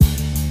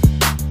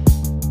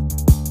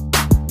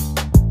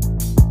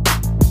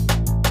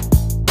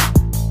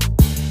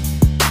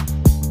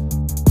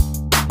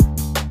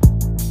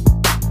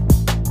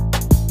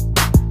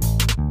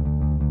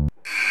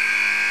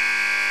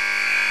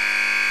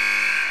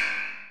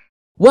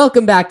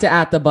Welcome back to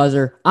At the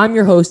Buzzer. I'm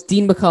your host,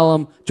 Dean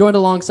McCullum, joined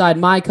alongside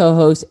my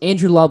co-hosts,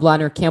 Andrew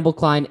Lubliner, Campbell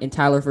Klein, and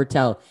Tyler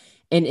Fertel.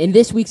 And in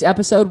this week's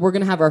episode, we're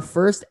going to have our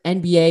first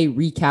NBA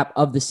recap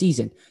of the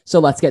season. So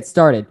let's get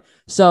started.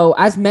 So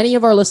as many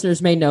of our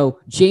listeners may know,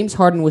 James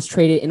Harden was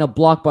traded in a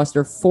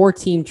blockbuster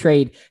 4-team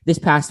trade this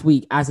past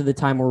week as of the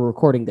time we're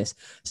recording this.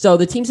 So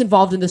the teams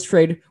involved in this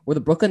trade were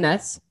the Brooklyn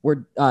Nets,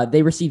 where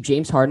they received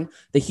James Harden,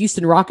 the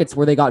Houston Rockets,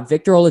 where they got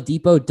Victor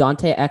Oladipo,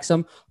 Dante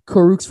Exum,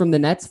 Karooks from the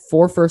Nets,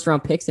 4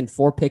 first-round picks and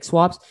 4 pick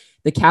swaps.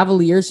 The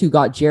Cavaliers, who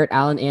got Jarrett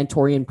Allen and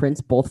Taurean Prince,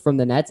 both from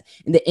the Nets.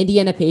 And the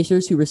Indiana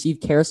Pacers, who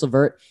received Karis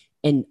LeVert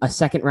and a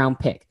second-round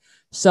pick.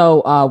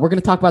 So we're going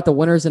to talk about the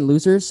winners and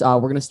losers. We're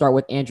going to start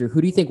with Andrew. Who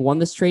do you think won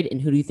this trade,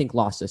 and who do you think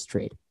lost this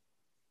trade?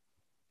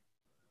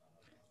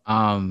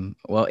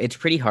 Well, it's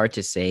pretty hard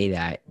to say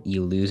that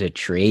you lose a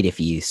trade if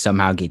you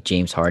somehow get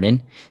James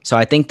Harden. So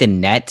I think the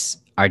Nets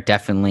are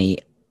definitely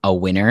a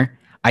winner.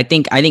 I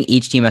think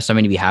each team has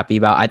something to be happy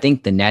about. I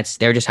think the Nets,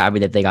 they're just happy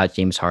that they got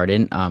James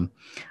Harden.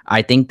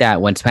 I think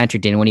that when Spencer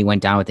Dinwiddie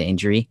went down with the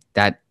injury,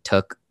 that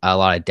took a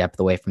lot of depth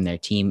away from their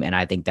team. And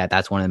I think that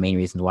that's one of the main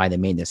reasons why they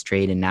made this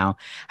trade. And now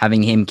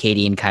having him,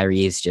 KD, and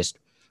Kyrie is just,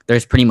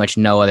 there's pretty much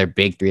no other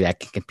big three that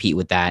can compete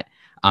with that.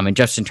 And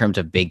just in terms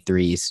of big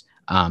threes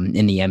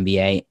in the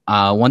NBA,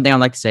 one thing I'd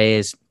like to say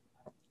is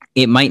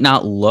it might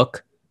not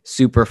look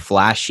super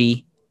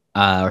flashy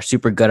or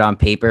super good on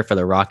paper for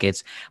the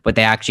Rockets, but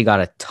they actually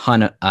got a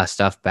ton of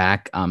stuff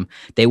back.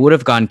 They would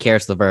have gotten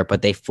Karis LeVert,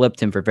 but they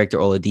flipped him for Victor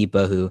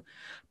Oladipo, who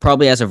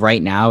probably as of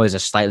right now is a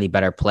slightly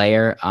better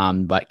player.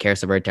 But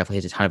Karis LeVert definitely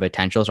has a ton of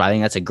potential. So I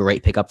think that's a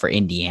great pickup for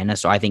Indiana.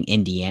 So I think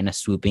Indiana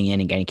swooping in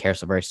and getting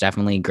Karis LeVert is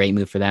definitely a great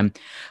move for them.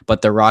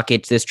 But the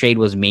Rockets, this trade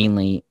was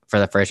mainly for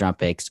the first round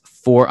picks,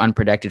 4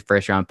 unprotected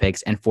first round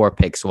picks and 4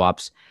 pick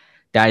swaps.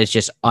 That is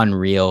just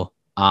unreal.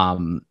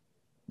 In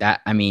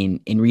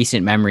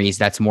recent memories,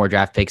 that's more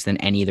draft picks than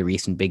any of the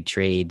recent big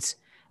trades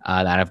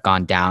that have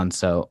gone down.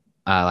 So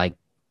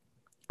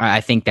I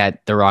think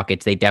that the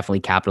Rockets, they definitely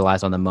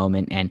capitalized on the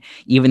moment. And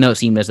even though it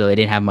seemed as though they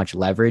didn't have much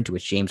leverage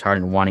with James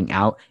Harden wanting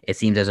out, it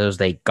seems as though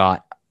they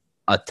got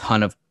a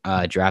ton of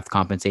draft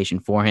compensation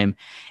for him.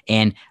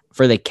 And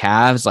for the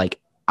Cavs,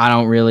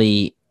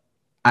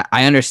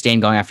 I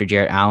understand going after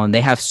Jarrett Allen.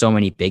 They have so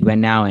many big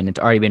men now, and it's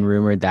already been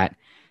rumored that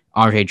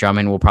Andre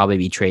Drummond will probably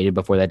be traded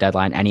before the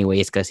deadline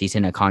anyways because he's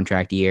in a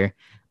contract year.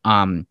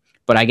 But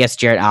I guess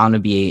Jarrett Allen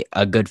would be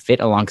a good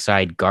fit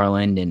alongside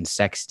Garland and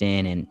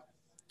Sexton and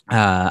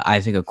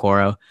Isaac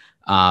Okoro,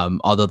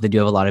 although they do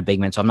have a lot of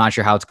big men. So I'm not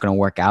sure how it's going to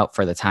work out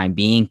for the time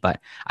being. But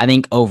I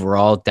think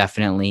overall,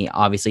 definitely,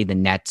 obviously, the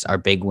Nets are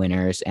big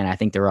winners. And I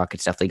think the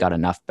Rockets definitely got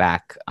enough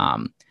back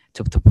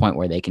to the point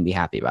where they can be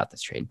happy about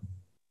this trade.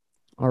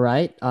 All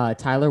right.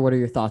 Tyler, what are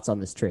your thoughts on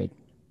this trade?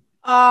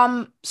 So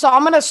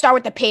I'm going to start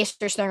with the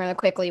Pacers thing really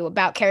quickly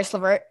about Karis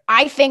LeVert.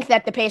 I think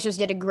that the Pacers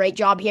did a great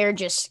job here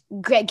just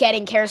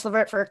getting Karis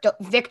LeVert for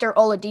Victor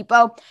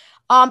Oladipo.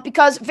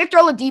 Because Victor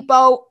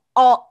Oladipo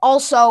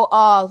also,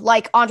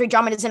 like Andre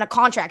Drummond, is in a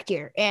contract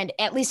year. And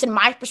at least in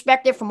my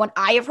perspective, from what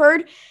I have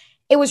heard,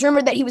 it was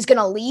rumored that he was going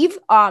to leave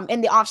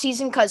in the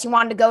offseason because he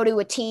wanted to go to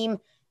a team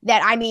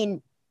that,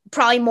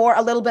 probably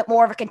a little bit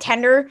more of a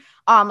contender,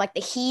 like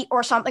the Heat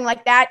or something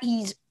like that.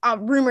 He's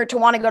rumored to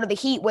want to go to the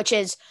Heat, which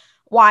is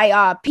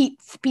why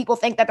people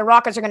think that the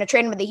Rockets are going to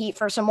trade him to the Heat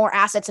for some more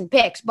assets and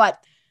picks.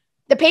 But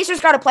the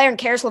Pacers got a player in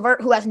Karis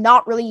LeVert who has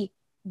not really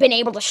been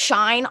able to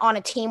shine on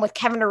a team with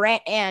Kevin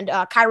Durant and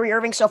Kyrie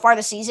Irving so far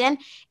this season,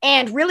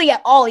 and really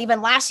at all,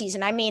 even last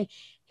season.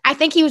 I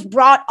think he was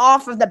brought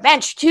off of the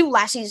bench too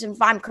last season,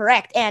 if I'm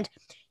correct, and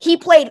he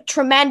played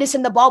tremendous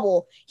in the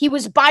bubble. He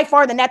was by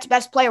far the Nets'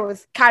 best player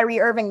with Kyrie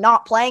Irving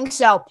not playing.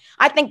 So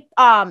I think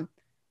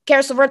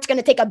Karis LeVert's going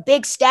to take a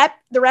big step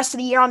the rest of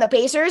the year on the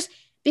Pacers,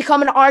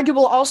 become an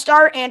arguable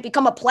all-star, and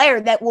become a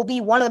player that will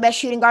be one of the best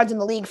shooting guards in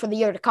the league for the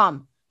years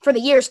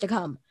to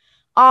come.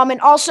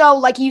 And also,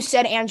 like you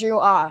said,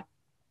 Andrew,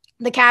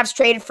 the Cavs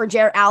traded for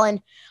Jarrett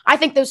Allen. I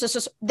think this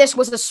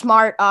was a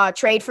smart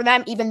trade for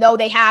them, even though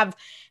they have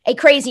a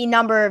crazy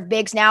number of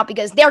bigs now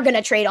because they're going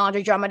to trade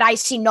Andre Drummond. I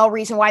see no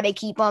reason why they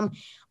keep him.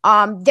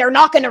 They're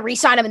not going to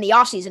re-sign him in the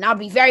offseason. I would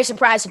be very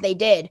surprised if they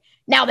did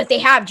now that they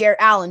have Jarrett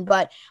Allen.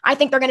 But I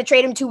think they're going to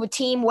trade him to a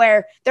team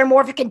where they're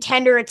more of a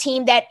contender, a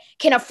team that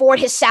can afford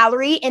his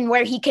salary and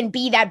where he can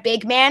be that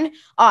big man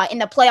in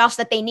the playoffs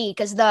that they need.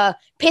 Because the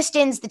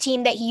Pistons, the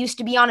team that he used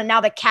to be on, and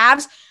now the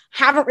Cavs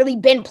haven't really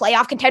been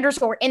playoff contenders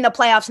or in the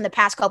playoffs in the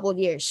past couple of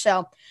years.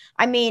 So,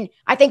 I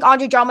think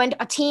Andre Drummond,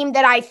 a team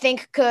that I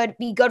think could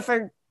be good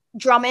for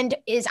Drummond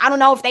is, I don't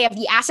know if they have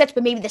the assets,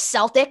 but maybe the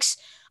Celtics,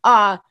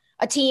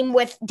 a team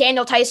with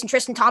Daniel Tice and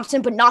Tristan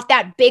Thompson, but not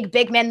that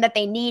big men that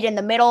they need in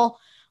the middle.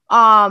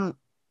 But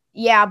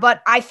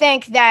I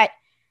think that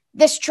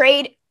this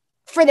trade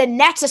for the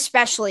Nets,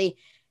 especially,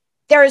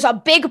 there is a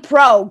big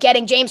pro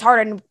getting James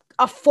Harden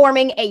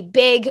forming a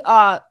big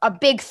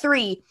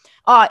three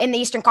in the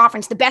Eastern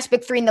Conference, the best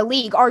big three in the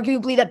league,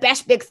 arguably the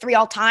best big three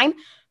all time.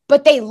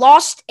 but they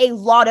lost a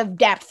lot of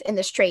depth in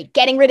this trade,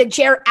 getting rid of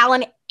Jarrett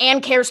Allen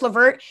and Karis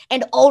LeVert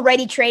and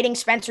already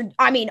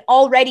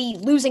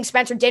losing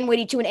Spencer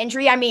Dinwiddie to an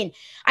injury. I mean,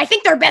 I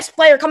think their best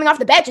player coming off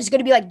the bench is going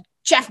to be like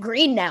Jeff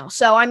Green now.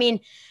 So, I mean,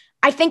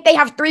 I think they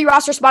have 3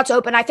 roster spots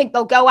open. I think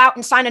they'll go out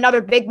and sign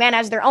another big man,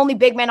 as their only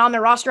big man on their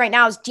roster right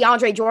now is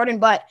DeAndre Jordan.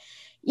 But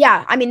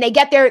yeah, I mean, they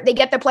get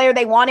the player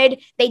they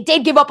wanted. They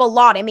did give up a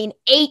lot. I mean,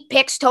 8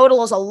 picks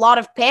total is a lot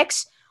of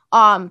picks.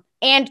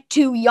 And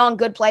 2 young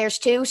good players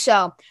too.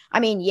 So, I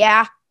mean,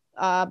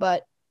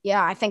 but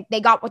yeah, I think they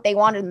got what they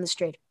wanted in this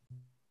trade.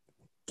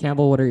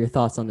 Campbell, what are your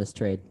thoughts on this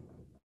trade?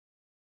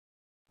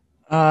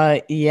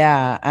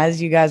 Yeah,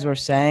 as you guys were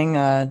saying,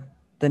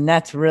 the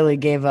Nets really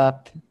gave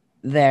up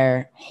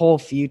their whole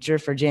future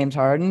for James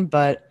Harden,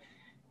 but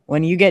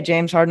when you get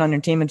James Harden on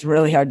your team, it's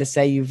really hard to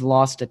say you've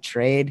lost a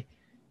trade.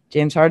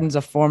 James Harden's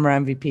a former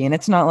MVP, and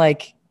it's not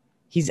like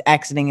he's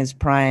exiting his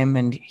prime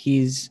and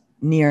he's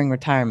nearing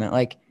retirement.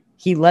 Like,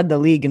 he led the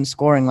league in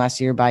scoring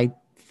last year by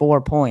 4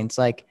 points.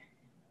 Like,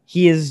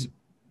 he is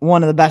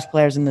one of the best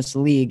players in this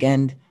league,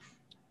 and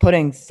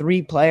putting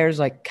 3 players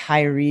like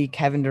Kyrie,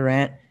 Kevin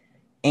Durant,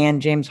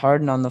 and James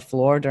Harden on the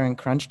floor during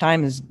crunch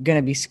time is going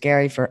to be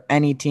scary for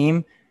any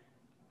team,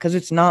 because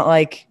it's not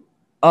like,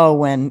 oh,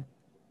 when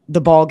the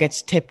ball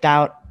gets tipped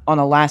out on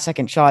a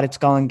last-second shot, it's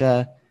going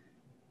to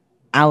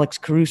Alex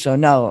Caruso.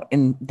 No,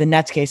 in the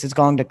Nets case, it's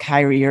going to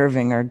Kyrie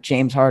Irving or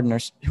James Harden or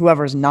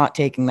whoever's not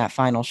taking that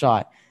final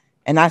shot.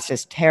 And that's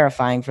just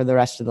terrifying for the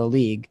rest of the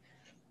league.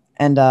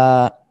 And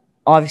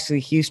obviously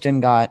Houston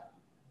got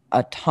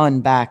a ton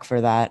back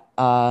for that.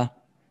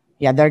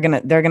 Yeah, they're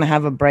gonna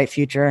have a bright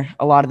future.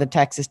 A lot of the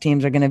Texas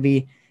teams are gonna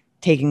be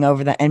taking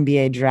over the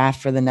NBA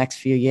draft for the next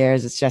few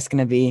years. It's just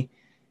gonna be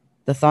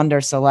the Thunder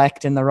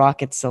select and the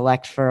Rockets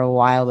select for a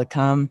while to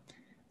come.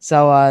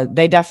 So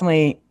they're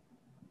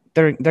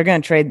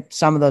gonna trade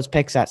some of those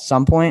picks at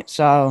some point.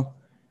 So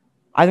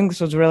I think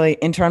this was really,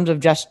 in terms of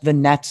just the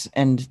Nets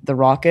and the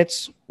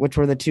Rockets, which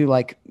were the 2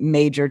 like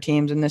major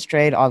teams in this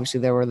trade. Obviously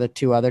there were the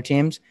 2 other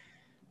teams,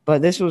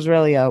 but this was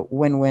really a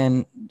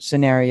win-win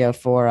scenario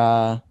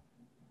for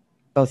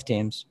both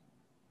teams.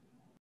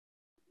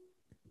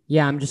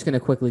 Yeah, I'm just going to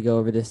quickly go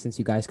over this since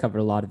you guys covered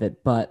a lot of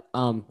it, but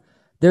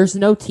there's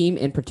no team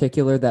in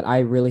particular that I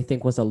really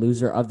think was a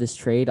loser of this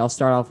trade. I'll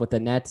start off with the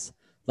Nets.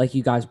 Like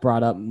you guys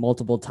brought up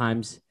multiple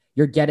times,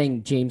 you're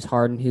getting James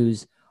Harden,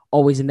 who's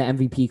always in the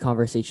MVP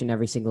conversation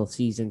every single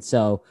season.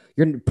 So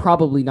you're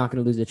probably not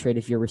going to lose a trade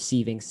if you're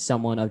receiving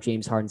someone of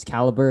James Harden's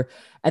caliber.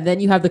 And then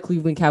you have the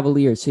Cleveland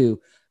Cavaliers,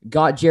 who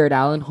got Jarrett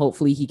Allen.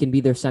 Hopefully he can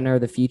be their center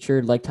of the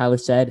future. Like Tyler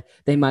said,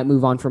 they might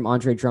move on from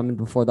Andre Drummond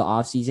before the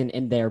offseason,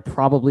 and they're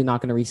probably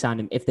not going to re-sign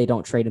him if they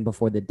don't trade him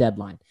before the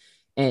deadline.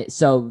 And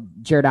so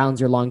Jarrett Allen's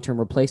your long-term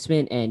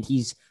replacement, and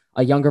he's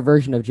a younger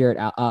version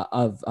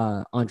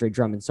of Andre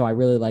Drummond. So I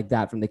really like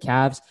that from the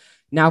Cavs.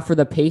 Now for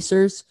the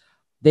Pacers,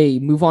 they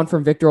move on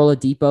from Victor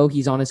Oladipo.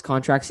 He's on his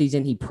contract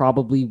season. He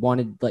probably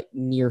wanted like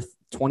near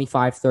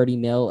 25, 30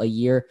 mil a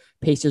year.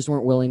 Pacers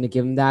weren't willing to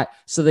give him that.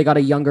 So they got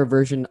a younger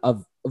version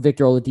of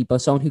Victor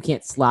Oladipo, someone who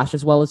can't slash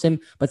as well as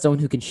him, but someone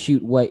who can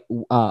shoot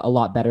a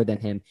lot better than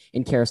him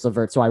in Karis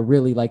LeVert. So I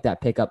really like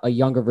that pickup, a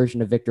younger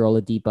version of Victor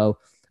Oladipo.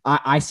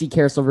 I see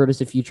Karis LeVert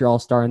as a future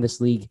all-star in this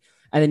league.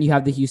 And then you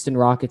have the Houston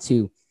Rockets,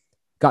 who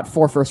got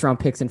 4 first-round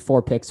picks and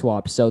 4 pick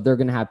swaps. So they're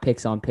going to have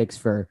picks on picks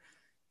for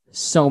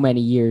so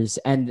many years.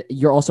 And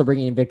you're also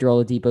bringing in Victor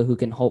Oladipo, who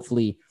can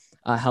hopefully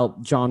help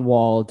John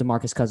Wall,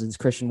 DeMarcus Cousins,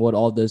 Christian Wood,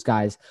 all those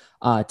guys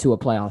to a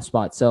playoff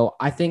spot. So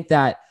I think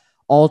that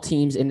all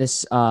teams in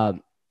this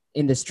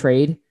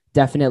trade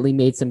definitely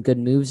made some good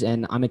moves,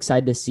 and I'm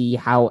excited to see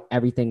how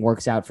everything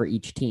works out for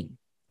each team.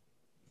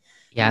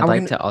 Yeah, I'd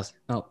like to also.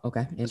 Oh,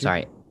 okay. Andrew?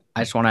 Sorry,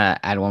 I just want to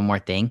add one more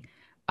thing.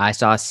 I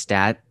saw a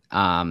stat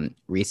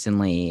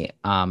recently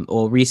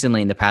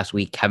in the past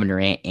week, Kevin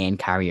Durant and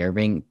Kyrie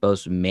Irving,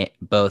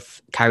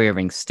 both Kyrie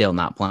Irving's still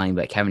not playing,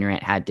 but Kevin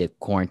Durant had to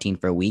quarantine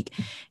for a week.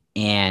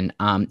 And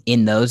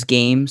in those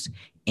games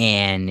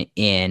and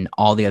in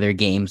all the other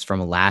games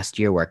from last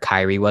year where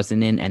Kyrie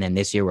wasn't in, and then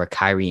this year where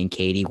Kyrie and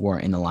Katie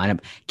weren't in the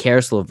lineup,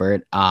 Karis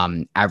LeVert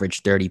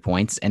averaged 30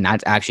 points, and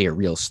that's actually a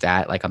real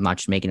stat. Like, I'm not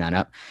just making that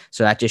up.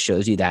 So that just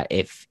shows you that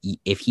if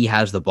he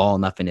has the ball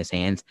enough in his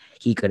hands,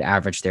 he could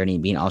average 30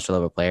 and be an all-star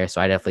level player.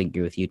 So I definitely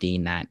agree with you,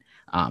 Dean, that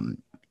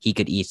he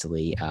could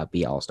easily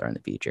be all-star in the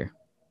future.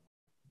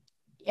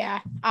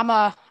 Yeah, I'm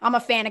a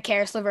fan of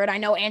Karis LeVert. I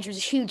know Andrew's a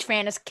huge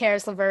fan of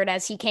Karis LeVert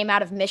as he came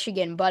out of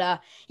Michigan, but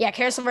yeah,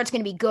 Karis LeVert's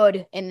going to be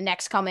good in the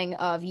next coming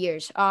of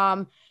years.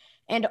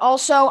 And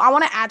also, I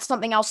want to add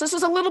something else. This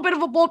is a little bit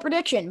of a bold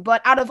prediction,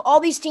 but out of all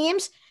these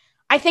teams,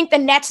 I think the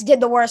Nets did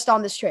the worst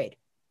on this trade.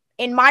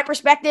 In my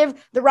perspective,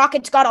 the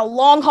Rockets got a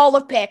long haul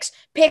of picks,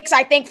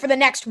 I think, for the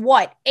next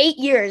 8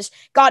 years.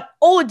 Got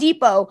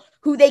Oladipo,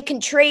 who they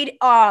can trade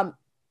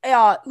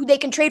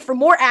for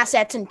more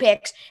assets and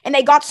picks, and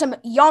they got some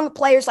young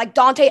players like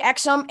Dante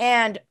Exum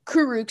and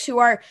Kurucs, who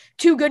are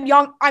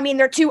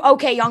they're 2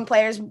 okay young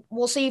players.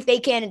 We'll see if they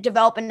can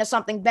develop into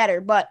something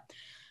better, but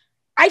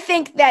I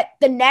think that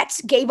the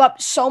Nets gave up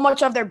so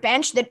much of their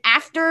bench that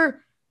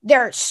after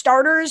their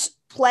starters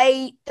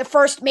play the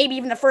first, maybe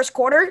even the first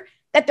quarter,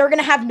 that they're going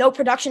to have no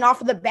production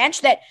off of the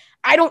bench, that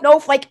I don't know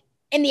if like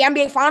in the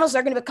NBA finals,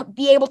 they're going to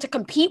be able to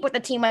compete with a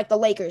team like the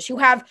Lakers who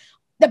have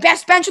the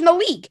best bench in the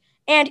league.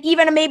 And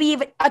even maybe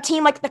a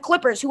team like the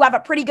Clippers who have a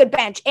pretty good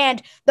bench,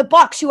 and the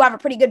Bucks who have a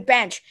pretty good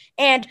bench,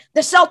 and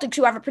the Celtics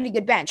who have a pretty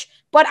good bench.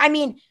 But I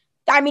mean,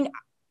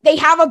 they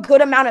have a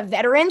good amount of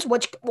veterans,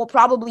 which will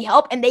probably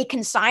help, and they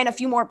can sign a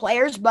few more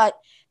players. But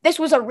this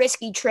was a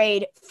risky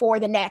trade for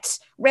the Nets,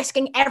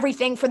 risking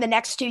everything for the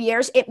next 2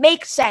 years. It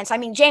makes sense. I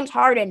mean, James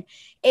Harden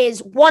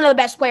is one of the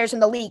best players in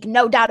the league,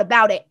 no doubt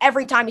about it,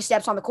 every time he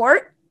steps on the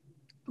court.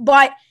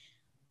 But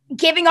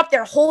giving up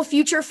their whole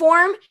future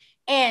for him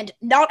and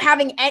not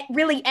having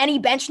really any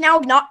bench now,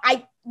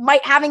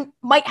 might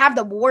have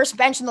the worst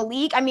bench in the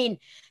league. I mean,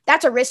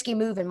 that's a risky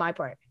move in my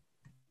part.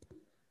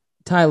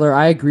 Tyler,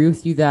 I agree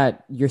with you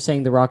that you're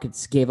saying the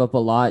Rockets gave up a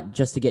lot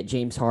just to get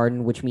James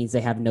Harden, which means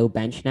they have no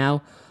bench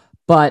now.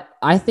 But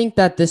I think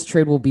that this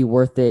trade will be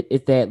worth it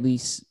if they at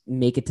least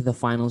make it to the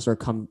finals or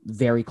come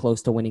very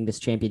close to winning this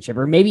championship,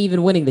 or maybe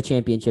even winning the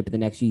championship in the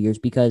next few years.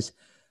 Because,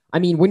 I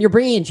mean, when you're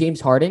bringing in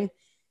James Harden,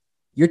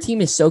 your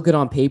team is so good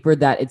on paper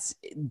that it's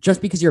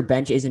just because your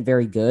bench isn't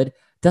very good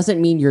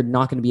doesn't mean you're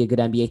not going to be a good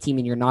NBA team,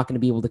 and you're not going to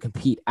be able to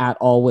compete at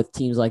all with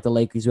teams like the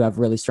Lakers who have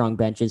really strong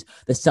benches,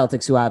 the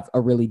Celtics who have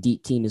a really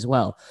deep team as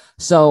well.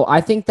 So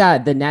I think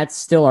that the Nets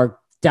still are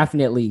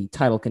definitely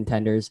title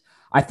contenders.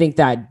 I think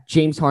that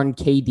James Harden,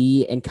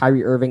 KD, and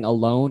Kyrie Irving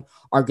alone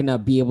are going to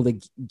be able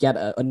to get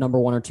a number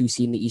 1 or 2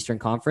 seed in the Eastern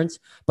Conference.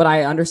 But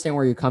I understand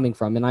where you're coming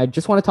from. And I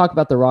just want to talk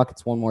about the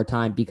Rockets one more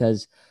time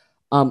because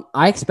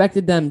I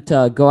expected them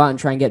to go out and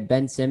try and get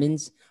Ben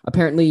Simmons.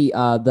 Apparently,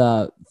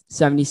 the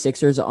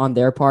 76ers on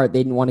their part, they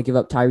didn't want to give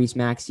up Tyrese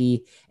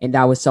Maxey, and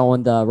that was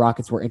someone the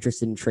Rockets were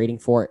interested in trading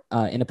for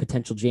in a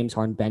potential James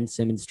Harden, Ben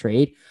Simmons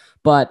trade.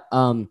 But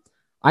the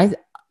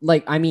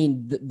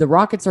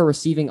Rockets are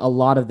receiving a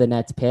lot of the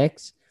Nets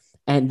picks,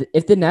 and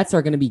if the Nets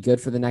are going to be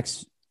good for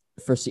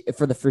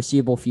the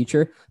foreseeable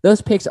future,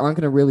 those picks aren't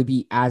going to really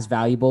be as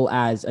valuable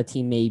as a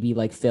team maybe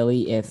like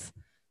Philly if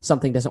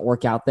something doesn't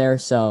work out there.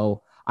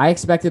 So I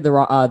expected the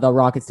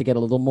Rockets to get a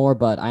little more,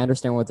 but I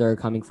understand where they're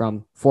coming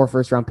from. 4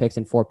 first-round picks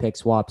and 4 pick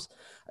swaps.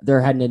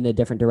 They're heading in a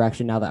different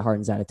direction now that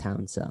Harden's out of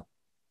town. So,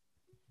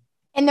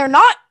 and they're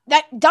not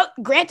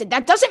granted,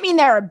 that doesn't mean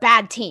they're a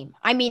bad team.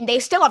 I mean, they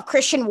still have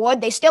Christian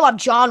Wood. They still have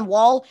John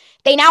Wall.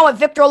 They now have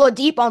Victor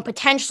Oladipo and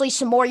potentially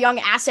some more young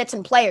assets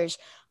and players.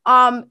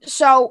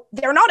 So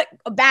they're not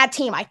a bad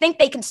team. I think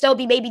they can still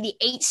be maybe the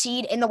 8th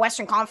seed in the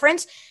Western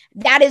Conference.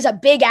 That is a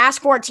big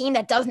ask for a team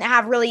that doesn't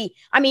have really,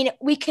 I mean,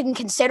 we can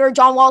consider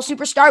John Wall a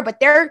superstar,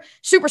 but their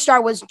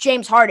superstar was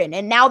James Harden,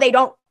 and now they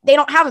don't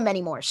have him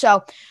anymore.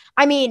 So,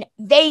 I mean,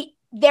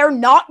 they're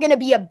not going to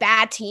be a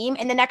bad team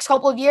in the next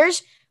couple of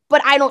years,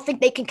 but I don't think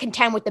they can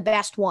contend with the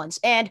best ones.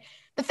 And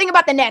the thing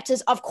about the Nets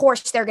is, of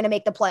course, they're going to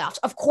make the playoffs.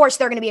 Of course,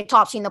 they're going to be a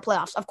top seed in the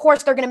playoffs. Of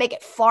course, they're going to make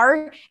it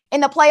far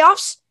in the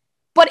playoffs.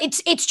 But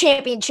it's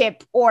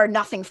championship or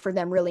nothing for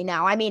them really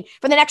now. I mean,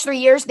 for the next 3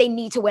 years, they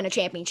need to win a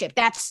championship.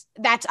 That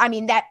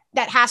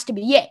has to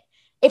be it.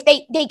 If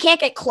they can't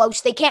get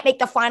close, they can't make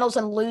the finals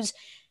and lose.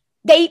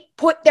 They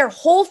put their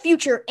whole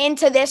future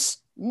into this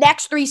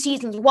next 3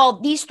 seasons. While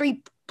these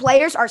 3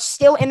 players are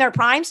still in their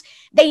primes,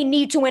 they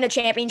need to win a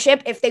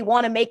championship if they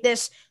want to make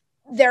this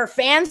their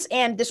fans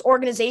and this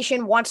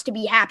organization wants to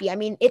be happy. I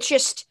mean, it's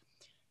just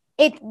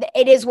it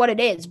is what it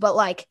is. But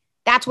like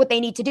that's what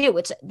they need to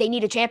do. They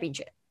need a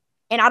championship.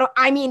 And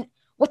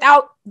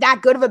without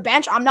that good of a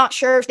bench, I'm not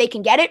sure if they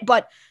can get it,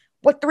 but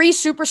with 3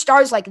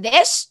 superstars like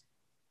this,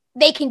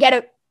 they can get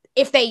it.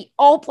 If they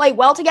all play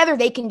well together,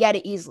 they can get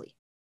it easily.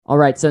 All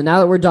right. So now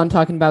that we're done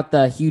talking about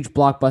the huge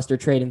blockbuster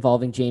trade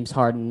involving James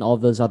Harden and all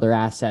those other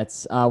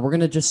assets, we're going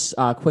to just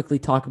quickly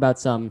talk about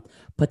some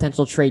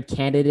potential trade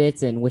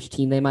candidates and which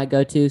team they might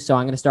go to. So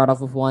I'm going to start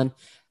off with one.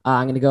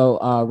 I'm going to go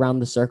around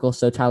the circle.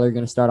 So Tyler, you're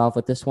going to start off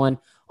with this one.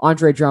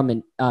 Andre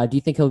Drummond, do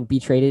you think he'll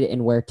be traded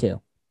and where to?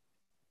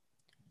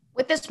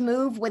 With this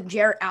move with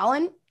Jarrett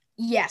Allen,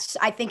 yes,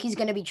 I think he's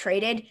going to be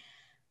traded.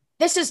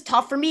 This is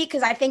tough for me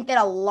because I think that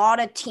a lot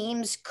of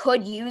teams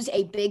could use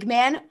a big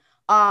man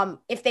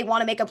if they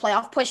want to make a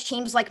playoff push.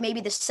 Teams like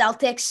maybe the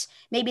Celtics,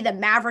 maybe the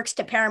Mavericks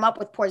to pair him up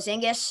with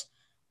Porzingis.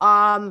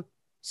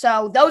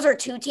 So those are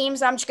 2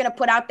 teams I'm just going to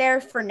put out there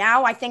for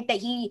now. I think that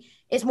he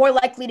is more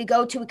likely to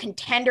go to a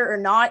contender or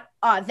not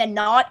than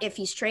not if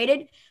he's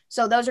traded.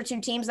 So those are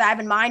 2 teams that I have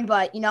in mind.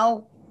 But,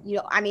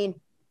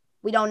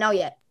 we don't know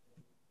yet.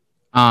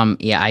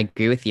 Yeah, I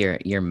agree with your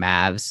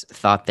Mavs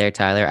thought there,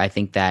 Tyler. I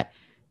think that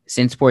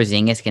since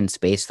Porzingis can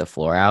space the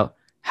floor out,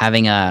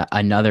 having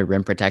another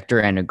rim protector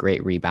and a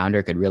great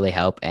rebounder could really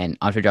help. And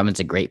Andre Drummond's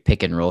a great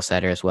pick and roll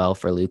setter as well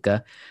for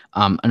Luka.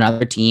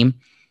 Another team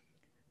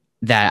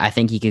that I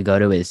think he could go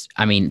to is,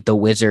 the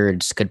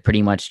Wizards could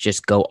pretty much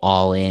just go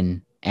all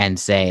in and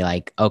say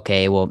like,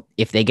 okay, well,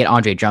 if they get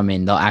Andre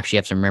Drummond, they'll actually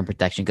have some rim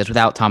protection because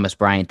without Thomas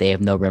Bryant, they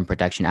have no rim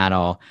protection at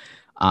all.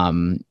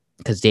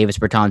 because Davis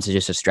Bertans is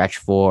just a stretch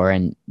four,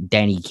 and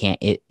Danny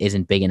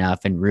isn't big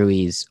enough, and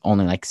Rui's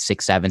only like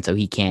 6'7", so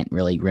he can't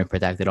really rim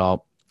protect at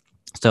all.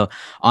 So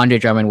Andre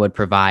Drummond would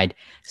provide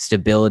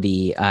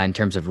stability in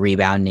terms of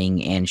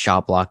rebounding and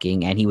shot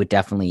blocking, and he would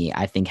definitely,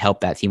 I think, help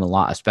that team a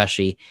lot,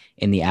 especially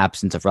in the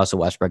absence of Russell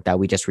Westbrook that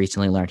we just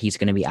recently learned he's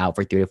going to be out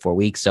for 3 to 4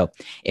 weeks. So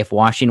if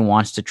Washington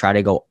wants to try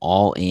to go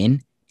all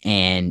in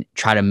and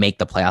try to make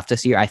the playoffs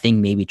this year, I think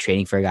maybe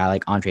trading for a guy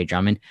like Andre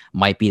Drummond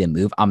might be the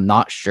move. I'm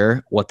not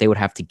sure what they would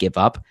have to give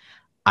up.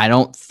 I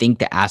don't think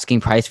the asking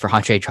price for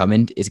Andre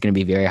Drummond is going to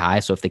be very high.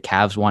 So if the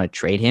Cavs want to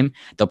trade him,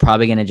 they're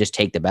probably going to just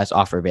take the best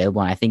offer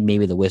available. And I think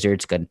maybe the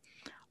Wizards could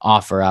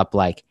offer up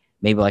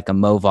maybe like a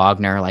Mo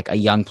Wagner, like a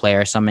young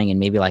player or something,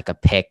 and maybe like a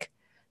pick,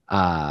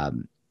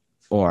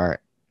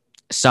 or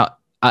so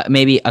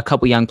maybe a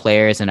couple young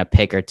players and a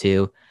pick or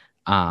two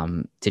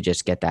to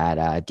just get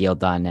that deal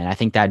done. And I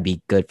think that'd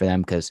be good for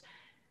them because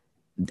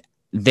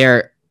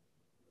they're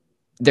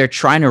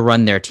trying to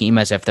run their team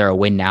as if they're a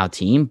win now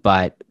team,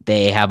 but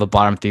they have a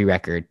bottom 3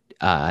 record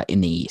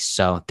in the East.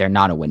 So they're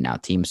not a win now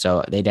team.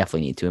 So they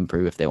definitely need to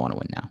improve if they want to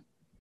win now.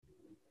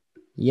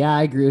 Yeah,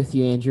 I agree with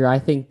you, Andrew. I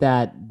think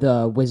that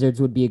the Wizards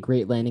would be a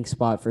great landing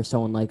spot for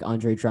someone like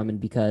Andre Drummond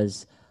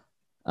because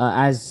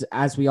as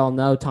we all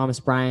know, Thomas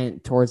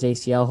Bryant tore his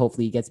ACL.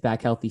 Hopefully he gets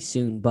back healthy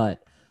soon.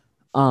 But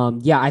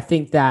I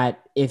think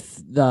that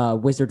if the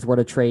Wizards were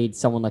to trade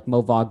someone like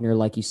Mo Wagner,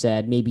 like you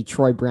said, maybe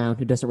Troy Brown,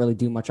 who doesn't really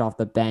do much off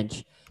the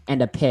bench,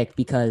 and a pick,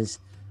 because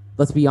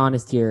let's be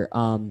honest here,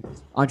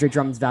 Andre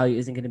Drummond's value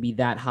isn't going to be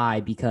that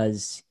high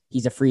because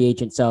he's a free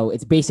agent. So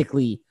it's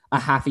basically a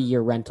half a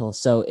year rental.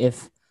 So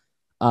if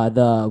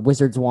the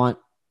Wizards want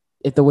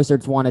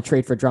to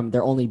trade for Drummond,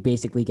 they're only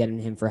basically getting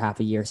him for half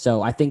a year.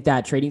 So I think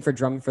that trading for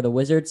Drummond for the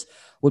Wizards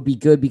would be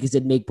good because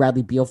it'd make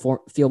Bradley Beal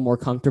feel more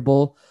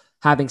comfortable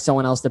having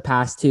someone else to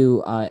pass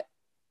to,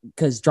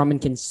 because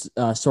Drummond can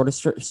sort of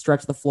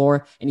stretch the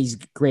floor, and he's a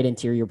great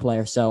interior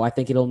player. So I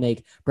think it'll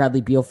make Bradley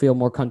Beal feel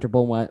more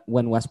comfortable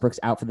when Westbrook's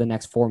out for the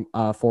next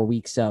 4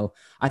 weeks. So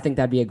I think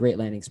that'd be a great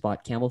landing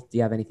spot. Campbell, do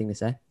you have anything to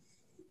say?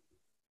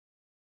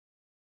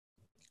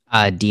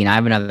 Dean, I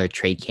have another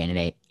trade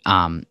candidate.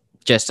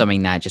 Just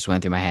something that just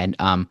went through my head.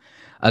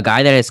 A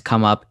guy that has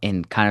come up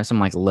in kind of some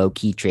like low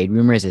key trade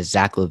rumors is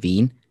Zach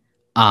LaVine.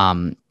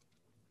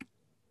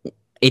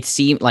 It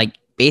seemed like,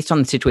 based on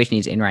the situation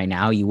he's in right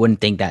now, you wouldn't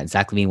think that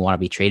Zach LaVine want to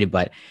be traded,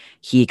 but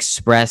he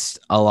expressed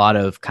a lot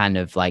of kind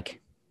of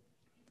like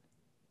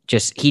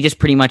he just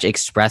pretty much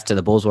expressed to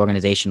the Bulls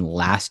organization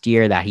last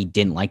year that he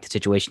didn't like the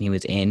situation he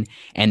was in,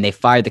 and they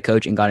fired the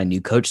coach and got a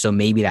new coach. So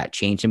maybe that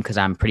changed him because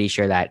I'm pretty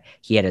sure that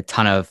he had a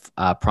ton of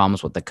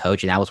problems with the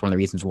coach, and that was one of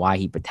the reasons why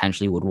he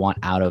potentially would want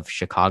out of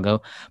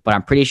Chicago. But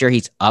I'm pretty sure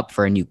he's up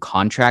for a new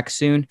contract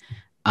soon.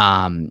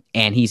 And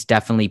he's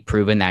definitely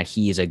proven that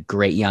he is a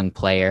great young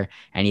player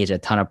and he has a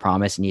ton of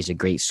promise and he's a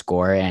great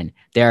scorer. And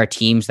there are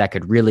teams that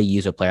could really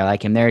use a player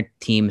like him. There are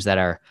teams that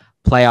are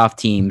playoff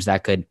teams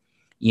that could,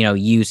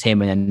 use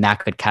him, and then that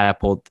could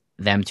catapult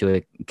them to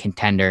a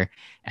contender.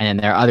 And then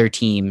there are other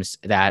teams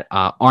that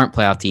aren't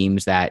playoff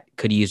teams that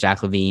could use Zach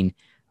LaVine,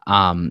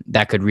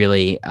 that could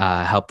really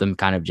help them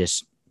kind of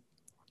just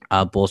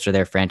bolster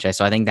their franchise.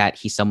 So I think that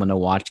he's someone to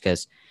watch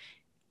because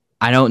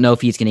I don't know if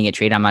he's going to get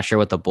traded. I'm not sure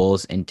what the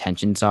Bulls'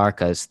 intentions are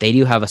because they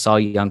do have a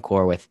solid young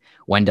core with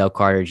Wendell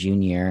Carter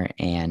Jr.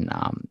 and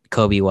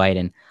Kobe White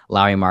and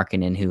Lauri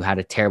Markkanen, who had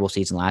a terrible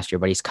season last year,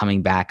 but he's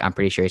coming back. I'm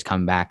pretty sure he's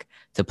coming back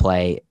to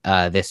play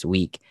this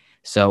week.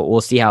 So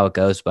we'll see how it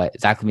goes,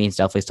 but Zach LaVine is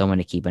definitely someone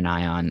to keep an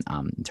eye on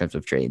in terms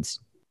of trades.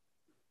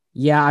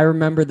 Yeah, I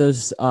remember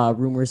those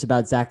rumors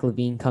about Zach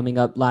LaVine coming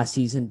up last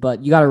season,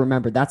 but you got to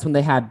remember that's when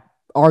they had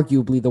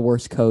arguably the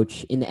worst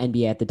coach in the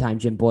NBA at the time,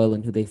 Jim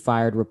Boylan, who they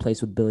fired,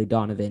 replaced with Billy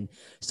Donovan.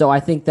 So I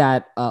think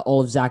that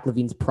all of Zach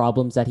LaVine's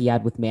problems that he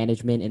had with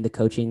management and the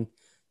coaching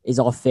is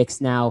all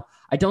fixed now.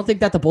 I don't think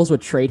that the Bulls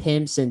would trade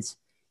him since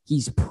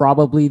he's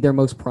probably their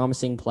most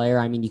promising player.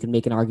 I mean, you can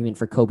make an argument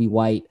for Kobe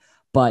White,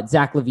 but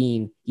Zach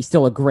LaVine, he's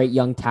still a great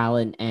young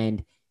talent,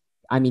 and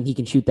I mean, he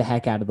can shoot the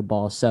heck out of the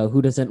ball. So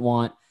who doesn't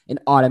want an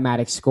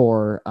automatic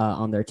scorer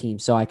on their team?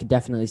 So I could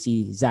definitely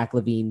see Zach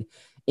LaVine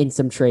in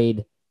some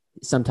trade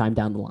sometime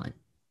down the line.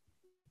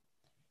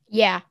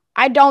 Yeah,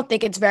 I don't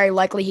think it's very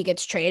likely he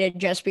gets traded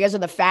just because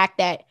of the fact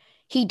that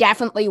he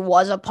definitely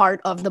was a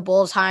part of the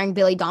Bulls hiring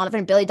Billy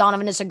Donovan. Billy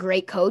Donovan is a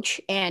great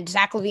coach and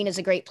Zach LaVine is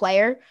a great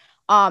player.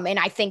 And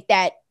I think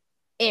that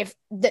if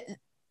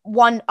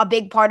a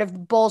big part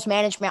of Bulls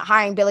management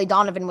hiring Billy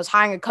Donovan was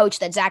hiring a coach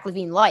that Zach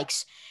LaVine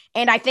likes.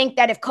 And I think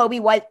that if Kobe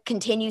White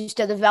continues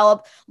to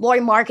develop,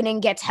 Lauri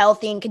Markkanen gets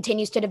healthy and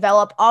continues to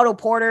develop, Otto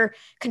Porter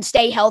can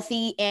stay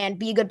healthy and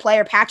be a good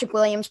player, Patrick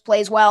Williams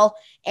plays well,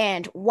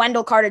 and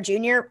Wendell Carter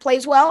Jr.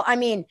 plays well. I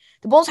mean,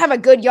 the Bulls have a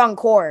good young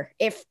core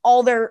if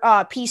all their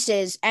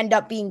pieces end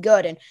up being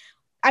good. And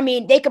I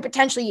mean, they could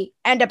potentially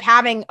end up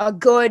having a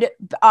good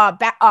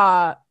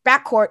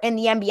backcourt in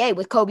the NBA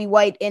with Kobe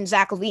White and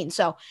Zach LaVine.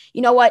 So,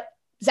 you know what?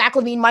 Zach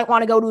LaVine might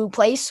want to go to a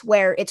place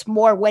where it's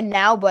more win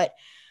now, but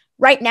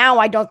right now,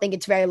 I don't think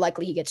it's very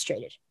likely he gets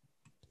traded.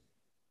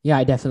 Yeah,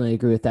 I definitely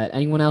agree with that.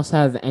 Anyone else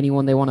have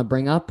anyone they want to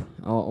bring up,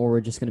 or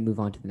we're just going to move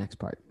on to the next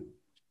part?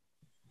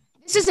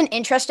 This is an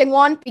interesting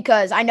one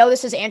because I know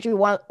this is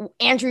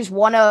Andrew's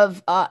one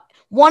of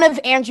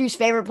Andrew's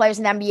favorite players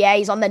in the NBA.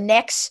 He's on the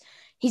Knicks.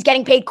 He's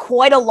getting paid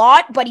quite a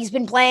lot, but he's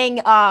been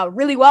playing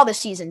really well this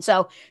season.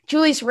 So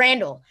Julius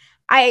Randle,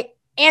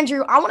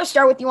 Andrew, I want to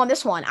start with you on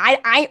this one.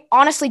 I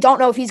honestly don't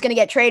know if he's going to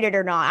get traded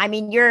or not. I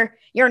mean, you're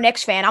a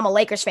Knicks fan. I'm a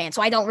Lakers fan,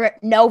 so I don't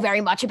know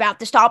very much about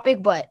this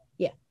topic. But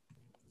yeah,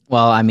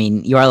 Well, I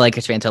mean, you are a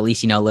Lakers fan, so at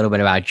least you know a little bit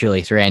about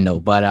Julius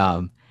Randle.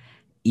 But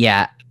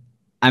yeah,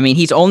 I mean,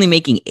 he's only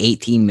making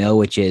 18 mil,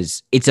 which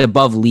it's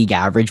above league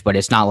average, but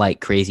it's not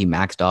like crazy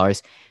max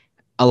dollars.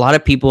 A lot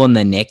of people in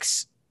the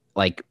Knicks,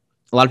 like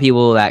a lot of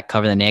people that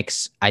cover the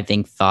Knicks, I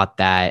think thought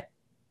that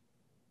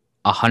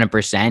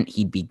 100%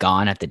 he'd be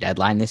gone at the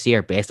deadline this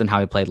year based on how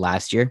he played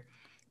last year.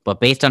 But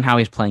based on how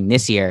he's playing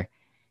this year,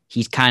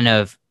 he's kind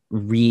of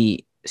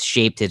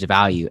reshaped his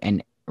value.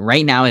 And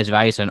right now, his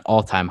value is an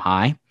all-time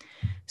high.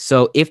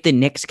 So if the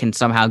Knicks can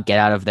somehow get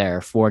out of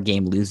their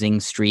 4-game losing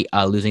streak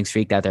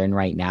that they're in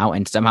right now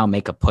and somehow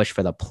make a push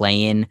for the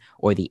play-in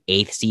or the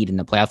 8th seed in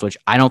the playoffs, which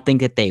I don't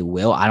think that they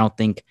will. I don't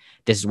think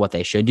this is what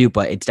they should do,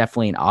 but it's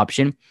definitely an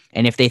option.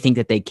 And if they think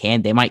that they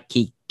can, they might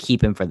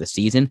keep him for the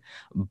season.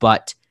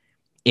 But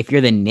if you're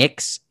the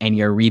Knicks and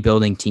you're a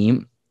rebuilding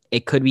team,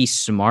 it could be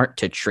smart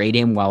to trade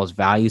him while his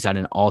value's at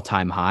an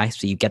all-time high,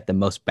 so you get the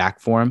most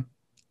back for him,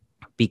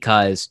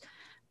 because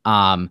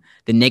the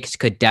Knicks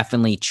could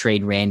definitely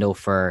trade Randle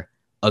for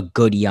a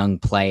good young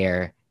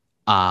player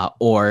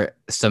or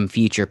some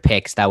future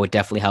picks that would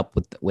definitely help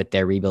with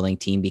their rebuilding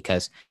team,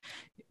 because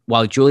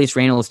while Julius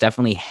Randle is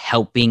definitely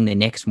helping the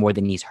Knicks more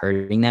than he's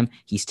hurting them,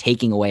 he's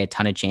taking away a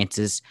ton of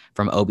chances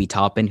from Obi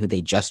Toppin, who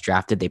they just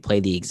drafted. They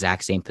play the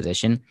exact same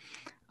position.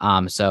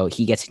 So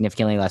he gets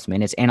significantly less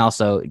minutes. And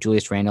also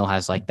Julius Randle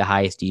has like the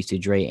highest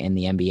usage rate in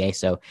the NBA.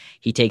 So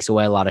he takes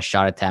away a lot of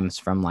shot attempts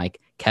from like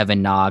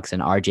Kevin Knox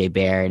and RJ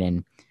Barrett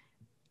and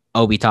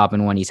Obi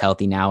Toppin when he's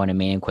healthy now, and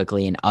Emmanuel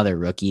Quickly and other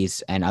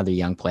rookies and other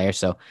young players.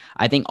 So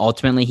I think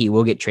ultimately he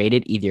will get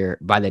traded either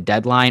by the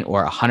deadline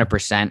or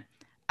 100%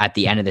 at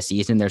the end of the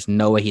season. There's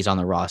no way he's on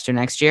the roster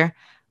next year.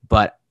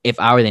 But if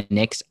I were the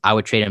Knicks, I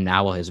would trade him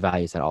now while his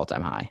value is at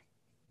all-time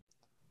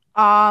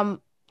high.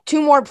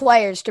 Two more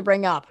players to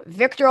bring up.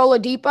 Victor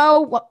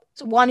Oladipo,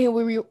 one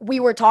who we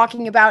were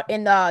talking about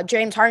in the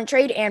James Harden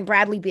trade, and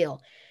Bradley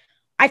Beal.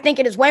 I think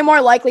it is way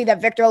more likely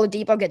that Victor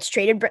Oladipo gets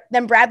traded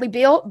than Bradley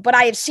Beal, but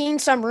I have seen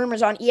some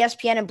rumors on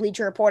ESPN and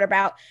Bleacher Report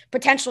about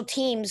potential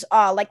teams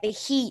like the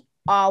Heat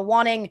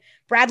wanting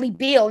Bradley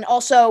Beal and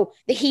also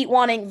the Heat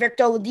wanting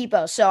Victor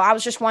Oladipo. So I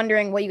was just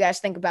wondering what you guys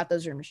think about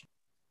those rumors.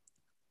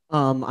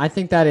 I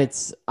think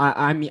that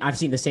I mean, I've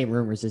seen the same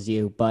rumors as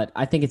you, but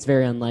I think it's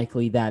very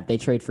unlikely that they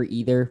trade for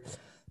either,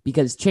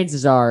 because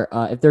chances are,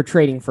 if they're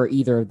trading for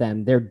either of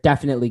them, they're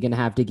definitely going to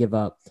have to give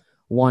up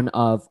one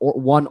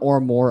or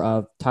more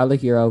of Tyler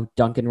Hero,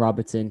 Duncan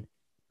Robinson,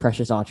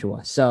 Precious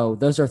Achiuwa. So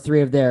those are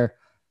three of their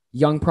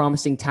young,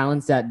 promising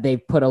talents that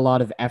they've put a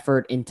lot of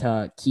effort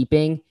into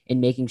keeping and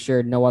making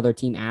sure no other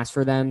team asks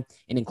for them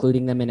and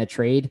including them in a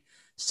trade.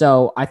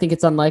 So I think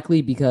it's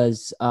unlikely,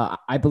 because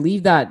I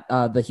believe that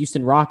the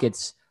Houston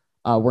Rockets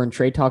were in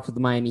trade talks with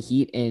the Miami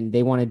Heat, and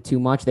they wanted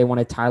too much. They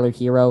wanted Tyler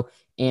Hero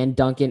and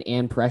Duncan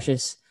and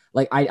Precious.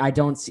 Like I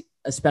don't see,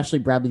 especially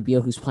Bradley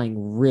Beal, who's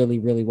playing really,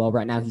 really well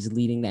right now. He's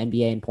leading the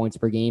NBA in points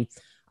per game.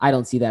 I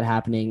don't see that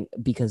happening,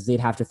 because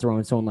they'd have to throw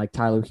in someone like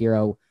Tyler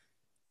Hero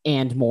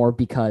and more,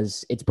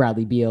 because it's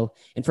Bradley Beal.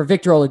 And for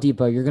Victor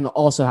Oladipo, you're going to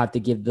also have to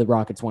give the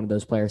Rockets one of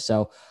those players.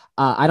 So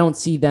I don't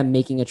see them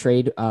making a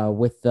trade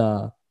with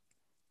the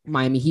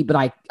Miami Heat,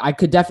 but I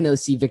could definitely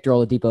see Victor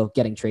Oladipo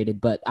getting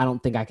traded, but I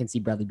don't think I can see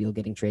Bradley Beal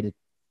getting traded.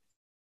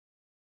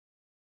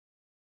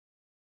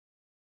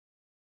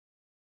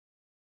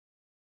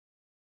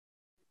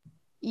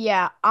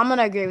 Yeah, I'm going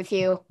to agree with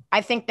you.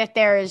 I think that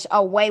there is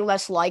a way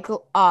less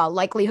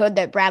likelihood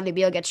that Bradley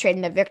Beal gets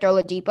traded than Victor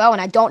Oladipo,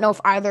 and I don't know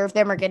if either of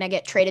them are going to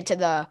get traded to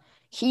the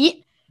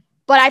Heat,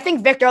 but I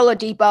think Victor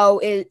Oladipo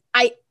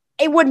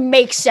it would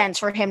make sense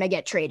for him to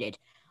get traded.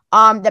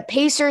 The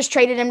Pacers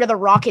traded him to the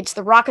Rockets.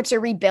 The Rockets are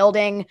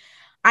rebuilding.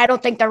 I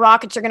don't think the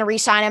Rockets are going to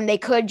re-sign him. They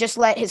could just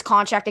let his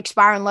contract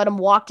expire and let him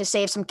walk to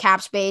save some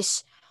cap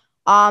space.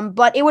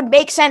 But it would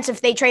make sense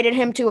if they traded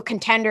him to a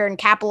contender and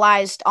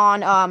capitalized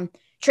on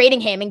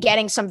trading him and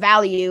getting some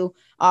value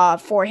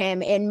for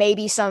him and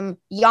maybe some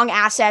young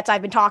assets.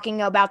 I've been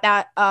talking about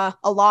that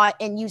a lot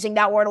and using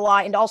that word a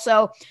lot. And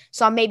also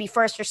some maybe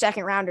first or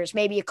second rounders,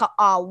 maybe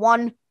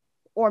one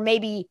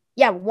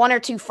or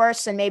two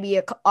firsts and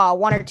maybe a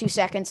 1 or 2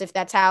 seconds if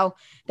that's how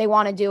they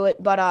want to do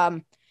it. But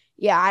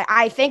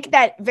I think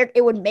that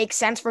it would make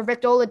sense for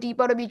Victor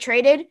Oladipo to be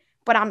traded,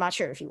 but I'm not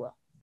sure if he will.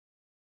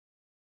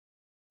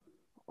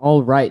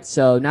 All right.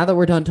 So now that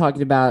we're done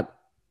talking about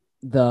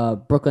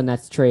the Brooklyn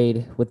Nets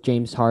trade with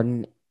James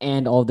Harden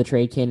and all of the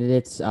trade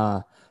candidates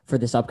for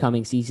this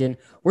upcoming season,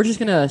 we're just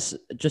going to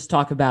just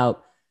talk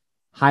about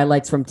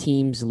highlights from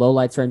teams,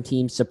 lowlights from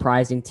teams,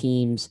 surprising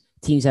teams,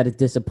 teams that have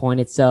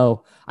disappointed.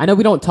 So I know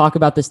we don't talk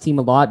about this team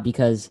a lot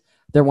because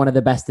they're one of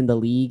the best in the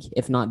league,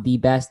 if not the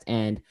best.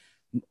 And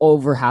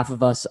over half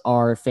of us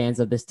are fans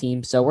of this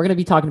team. So we're going to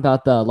be talking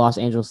about the Los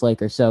Angeles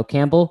Lakers. So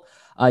Campbell,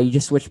 you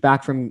just switched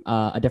back from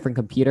a different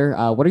computer.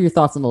 What are your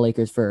thoughts on the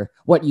Lakers for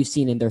what you've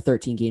seen in their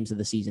 13 games of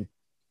the season?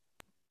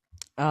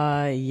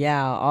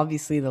 Yeah,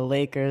 obviously the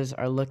Lakers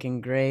are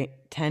looking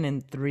great.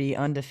 10-3,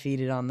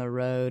 undefeated on the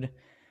road.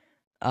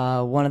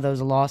 One of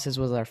those losses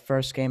was our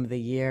first game of the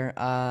year.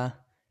 I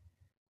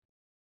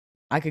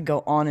could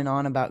go on and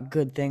on about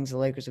good things the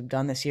Lakers have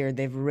done this year.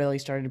 They've really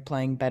started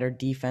playing better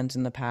defense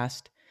in the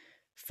past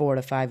 4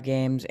 to 5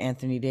 games.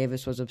 Anthony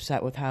Davis was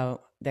upset with how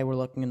they were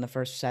looking in the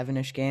first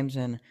 7-ish games,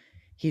 and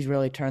he's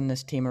really turned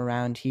this team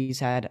around. He's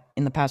had,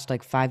 in the past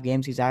 5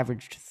 games, he's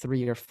averaged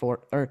 3 or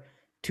 4 or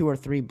 2 or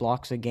 3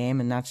 blocks a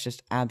game, and that's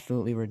just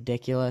absolutely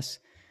ridiculous.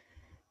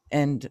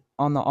 And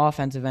on the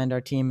offensive end, our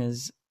team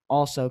is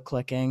also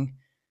clicking.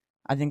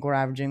 I think we're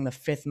averaging the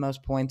 5th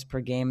most points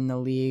per game in the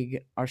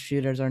league. Our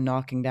shooters are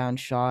knocking down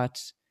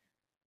shots.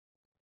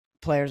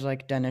 Players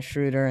like Dennis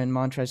Schroeder and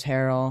Montrezl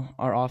Harrell,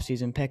 our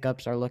offseason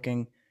pickups, are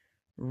looking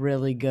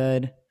really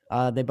good.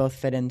 They both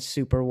fit in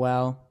super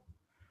well.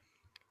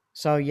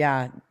 So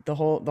yeah, the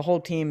whole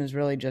team is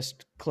really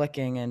just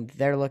clicking, and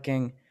they're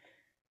looking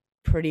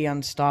pretty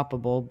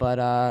unstoppable.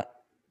 But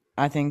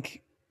I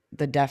think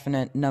the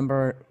definite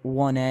number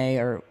 1A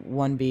or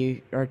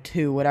 1B or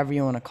 2, whatever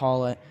you want to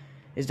call it,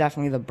 is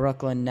definitely the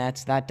Brooklyn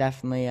Nets. That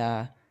definitely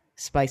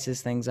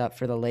spices things up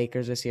for the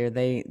Lakers this year.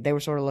 They were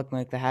sort of looking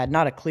like they had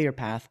not a clear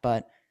path,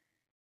 but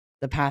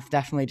the path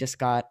definitely just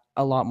got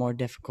a lot more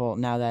difficult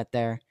now that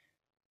they're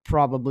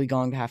probably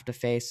going to have to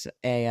face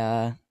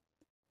a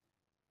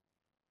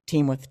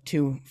team with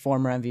 2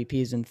 former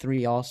MVPs and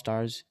 3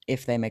 All-Stars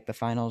if they make the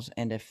finals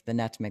and if the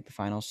Nets make the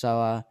finals.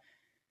 So,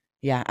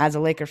 yeah, as a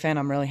Laker fan,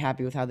 I'm really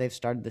happy with how they've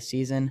started the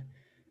season,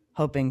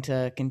 hoping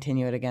to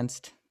continue it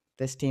against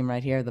this team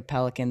right here, the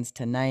Pelicans,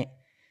 tonight.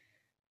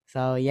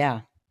 So,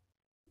 yeah.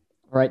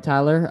 All right,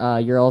 Tyler,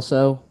 you're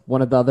also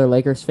one of the other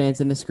Lakers fans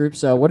in this group.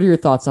 So what are your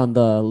thoughts on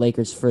the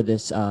Lakers for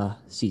this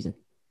season?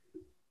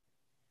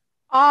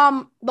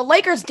 The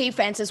Lakers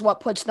defense is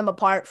what puts them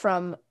apart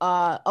from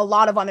a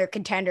lot of other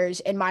contenders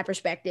in my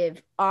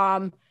perspective.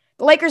 The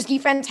Lakers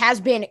defense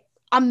has been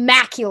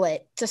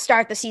immaculate to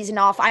start the season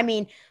off. I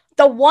mean,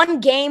 the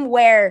one game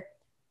where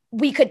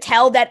we could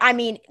tell that,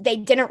 they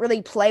didn't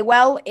really play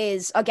well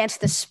is against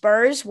the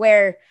Spurs,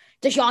 where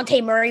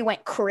DeJounte Murray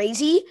went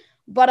crazy.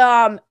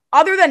 But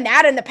other than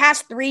that, in the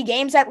past 3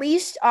 games at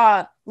least,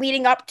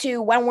 leading up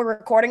to when we're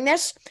recording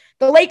this,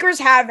 the Lakers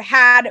have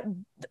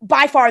had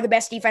by far the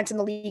best defense in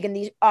the league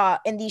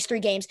in these 3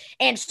 games.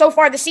 And so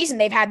far this season,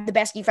 they've had the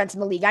best defense in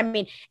the league. I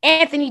mean,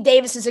 Anthony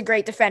Davis is a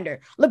great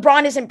defender.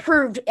 LeBron has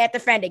improved at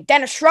defending.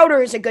 Dennis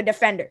Schroeder is a good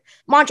defender.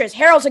 Montrezl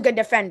Harrell's a good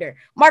defender.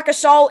 Marc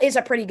Gasol is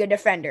a pretty good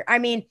defender. I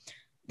mean,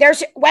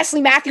 there's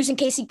Wesley Matthews and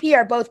KCP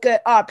are both good,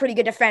 pretty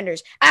good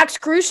defenders. Alex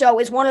Caruso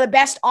is one of the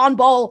best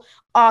on-ball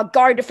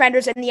guard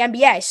defenders in the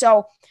NBA.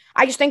 So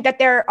I just think that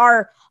there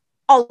are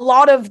a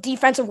lot of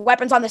defensive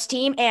weapons on this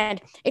team,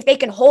 and if they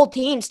can hold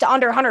teams to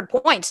under 100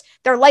 points,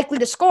 they're likely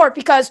to score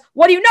because,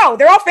 what do you know,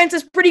 their offense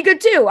is pretty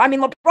good too. I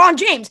mean, LeBron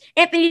James,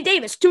 Anthony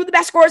Davis, 2 of the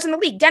best scorers in the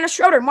league, Dennis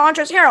Schroeder,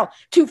 Montrezl Harrell,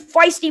 2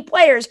 feisty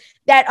players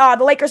that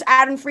the Lakers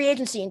added in free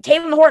agency, and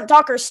Talen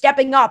Horton-Tucker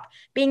stepping up,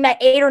 being that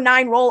 8 or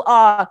 9 role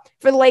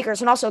for the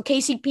Lakers, and also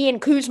KCP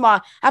and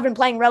Kuzma have been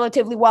playing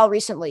relatively well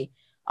recently.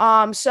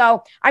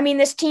 So, I mean,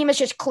 this team is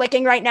just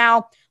clicking right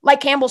now. Like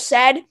Campbell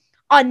said,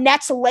 a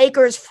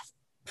Nets-Lakers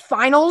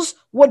finals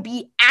would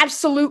be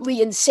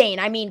absolutely insane.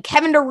 I mean,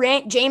 Kevin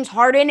Durant, James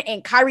Harden,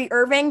 and Kyrie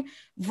Irving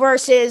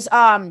versus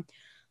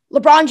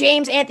LeBron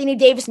James, Anthony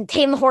Davis, and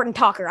Talen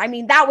Horton-Tucker. I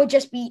mean, that would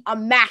just be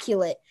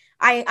immaculate.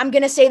 I'm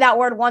going to say that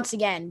word once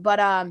again. But,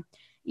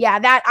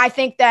 I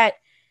think that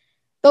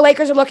the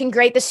Lakers are looking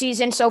great this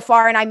season so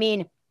far. And, I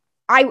mean,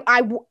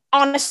 I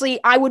honestly,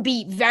 I would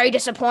be very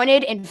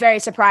disappointed and very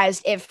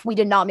surprised if we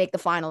did not make the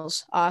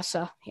finals.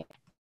 Yeah.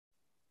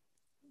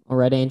 All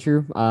right,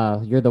 Andrew,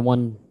 you're the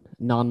one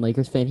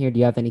non-Lakers fan here. Do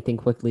you have anything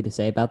quickly to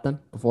say about them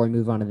before we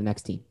move on to the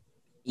next team?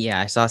 Yeah,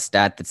 I saw a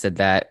stat that said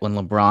that when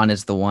LeBron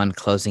is the one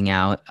closing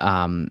out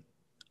on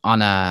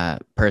a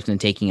person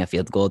taking a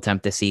field goal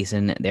attempt this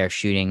season, they're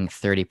shooting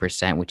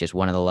 30%, which is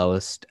one of the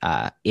lowest,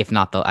 if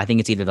not I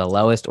think it's either the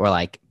lowest or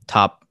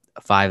top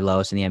 5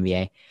 lowest in the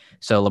NBA.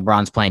 So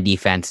LeBron's playing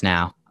defense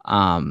now,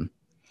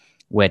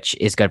 which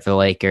is good for the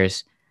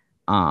Lakers.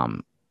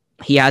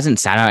 He hasn't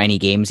sat out any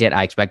games yet.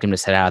 I expect him to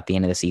sit out at the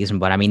end of the season,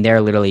 but I mean,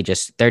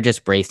 they're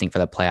just bracing for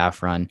the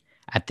playoff run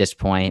at this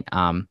point.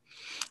 I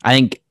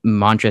think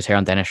Montrezl Harrell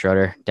and Dennis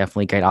Schroeder,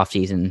 definitely great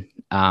offseason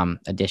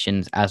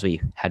additions, as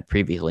we had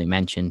previously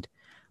mentioned.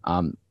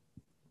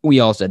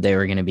 We all said they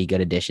were going to be good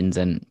additions,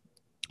 and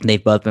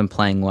they've both been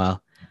playing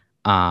well.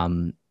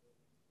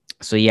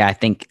 So yeah, I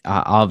think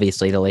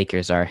obviously the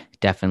Lakers are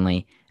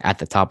definitely at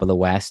the top of the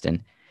West,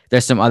 and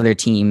there's some other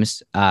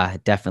teams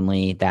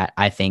definitely that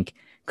I think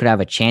could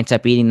have a chance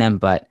at beating them,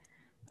 but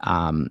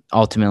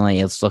ultimately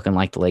it's looking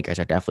like the Lakers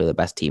are definitely the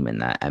best team in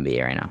the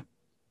NBA right now.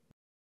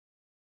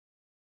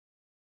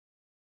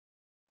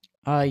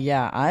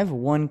 Yeah, I have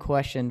one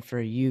question for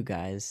you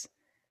guys.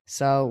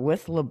 So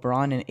with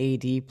LeBron and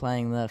AD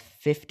playing the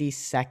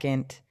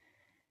 52nd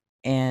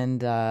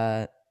and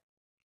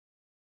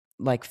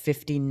like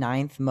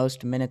 59th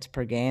most minutes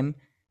per game,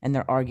 and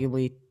they're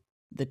arguably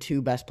the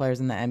two best players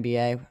in the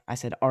NBA. I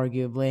said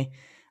arguably.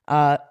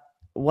 Uh,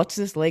 what's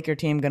this Laker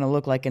team going to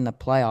look like in the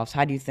playoffs?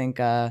 How do you think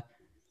the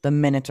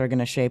minutes are going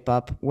to shape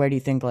up? Where do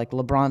you think like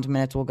LeBron's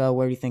minutes will go?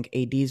 Where do you think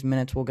AD's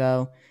minutes will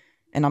go?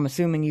 And I'm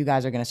assuming you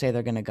guys are going to say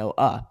they're going to go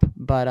up,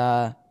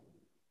 but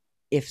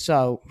if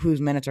so, whose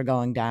minutes are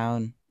going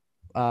down?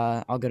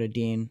 I'll go to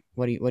Dean.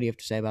 What do you have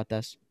to say about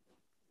this?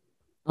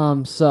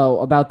 So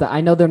about that,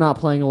 I know they're not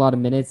playing a lot of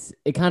minutes.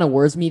 It kind of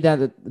worries me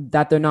that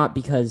they're not,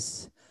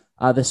 because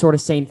the sort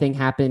of same thing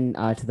happened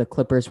to the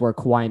Clippers, where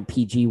Kawhi and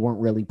PG weren't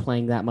really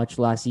playing that much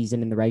last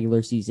season in the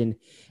regular season,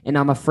 and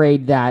I'm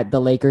afraid that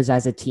the Lakers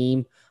as a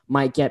team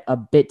might get a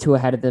bit too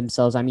ahead of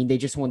themselves. I mean, they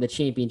just won the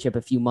championship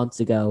a few months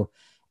ago,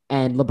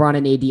 and LeBron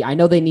and AD, I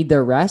know they need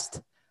their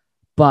rest,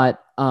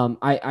 but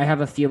I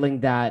have a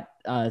feeling that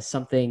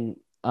something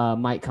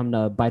might come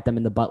to bite them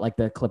in the butt, like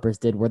the Clippers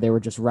did, where they were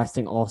just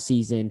resting all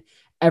season.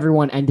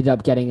 Everyone ended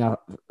up getting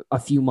a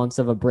few months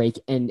of a break,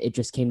 and it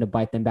just came to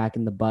bite them back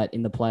in the butt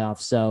in the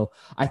playoffs. So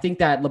I think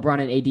that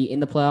LeBron and AD in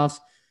the playoffs,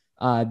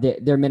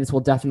 their minutes will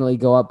definitely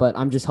go up, but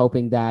I'm just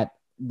hoping that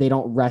they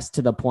don't rest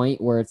to the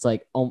point where it's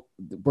like, oh,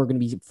 we're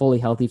going to be fully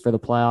healthy for the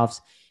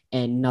playoffs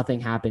and nothing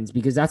happens,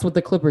 because that's what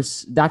the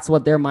Clippers, that's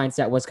what their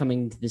mindset was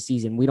coming into the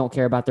season. We don't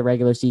care about the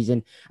regular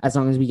season. As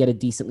long as we get a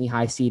decently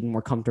high seed and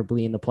we're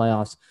comfortably in the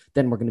playoffs,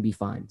 then we're going to be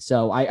fine.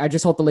 So I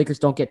just hope the Lakers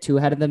don't get too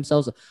ahead of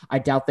themselves. I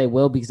doubt they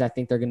will, because I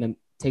think they're going to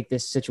take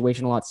this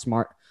situation a lot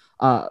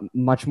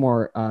much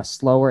more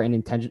slower and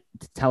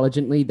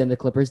intelligently than the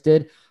Clippers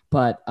did.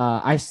 But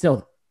I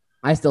still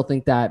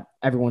think that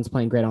everyone's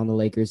playing great on the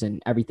Lakers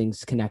and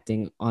everything's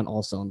connecting on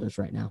all cylinders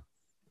right now.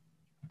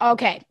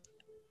 Okay.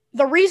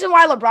 The reason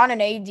why LeBron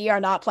and AD are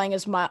not playing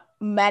as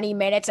many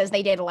minutes as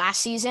they did last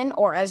season,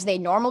 or as they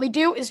normally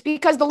do, is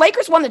because the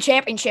Lakers won the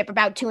championship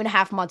about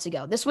 2.5 months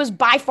ago. This was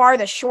by far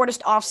the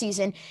shortest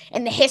offseason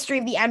in the history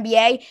of the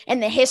NBA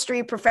and the history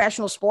of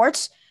professional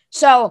sports.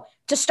 So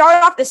to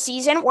start off the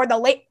season where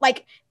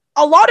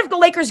a lot of the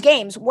Lakers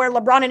games where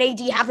LeBron and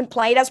AD haven't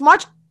played as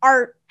much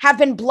have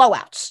been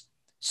blowouts.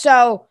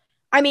 So,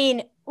 I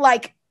mean,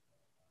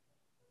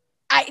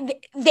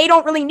 they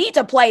don't really need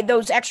to play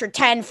those extra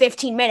 10,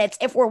 15 minutes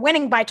if we're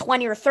winning by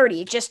 20 or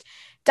 30. It just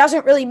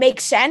doesn't really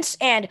make sense.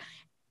 And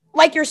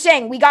like you're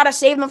saying, we got to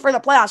save them for the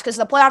playoffs, because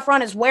the playoff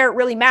run is where it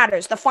really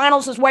matters. The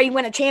finals is where you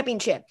win a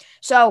championship.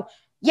 So,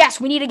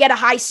 yes, we need to get a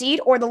high seed,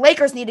 or the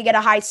Lakers need to get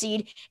a high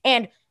seed,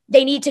 and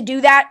they need to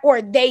do that,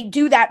 or they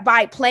do that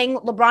by playing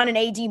LeBron and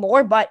AD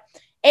more. But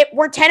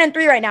we're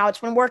 10-3 right now. It's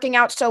been working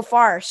out so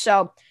far.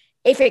 So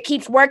if it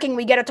keeps working,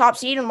 we get a top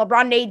seed, and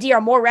LeBron and AD are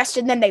more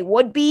rested than they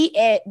would be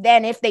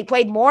than if they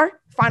played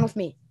more. Fine with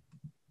me.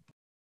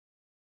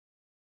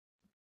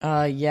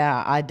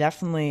 Yeah, I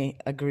definitely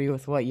agree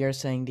with what you're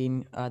saying,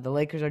 Dean. The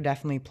Lakers are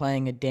definitely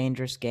playing a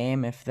dangerous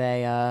game if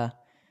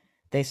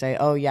they say,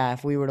 oh yeah,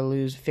 if we were to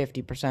lose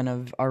 50%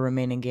 of our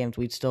remaining games,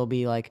 we'd still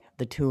be like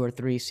the 2 or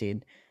 3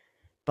 seed.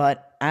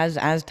 But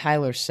as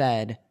Tyler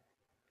said,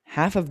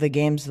 half of the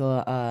games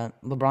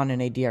LeBron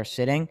and AD are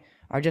sitting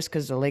are just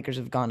because the Lakers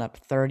have gone up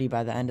 30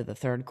 by the end of the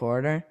third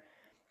quarter.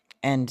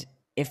 And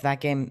if that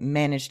game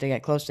managed to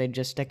get close, they'd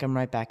just stick them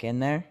right back in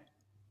there.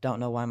 Don't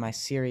know why my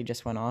Siri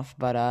just went off.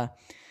 But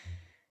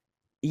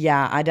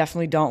yeah, I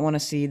definitely don't want to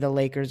see the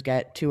Lakers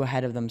get too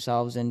ahead of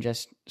themselves and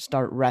just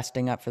start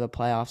resting up for the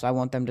playoffs. I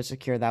want them to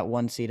secure that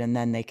 1 seed, and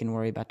then they can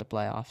worry about the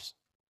playoffs.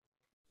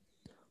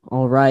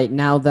 All right.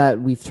 Now that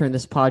we've turned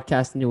this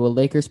podcast into a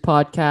Lakers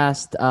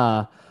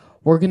podcast,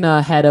 we're going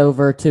to head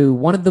over to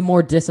one of the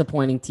more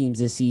disappointing teams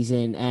this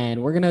season,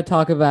 and we're going to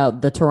talk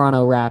about the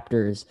Toronto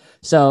Raptors.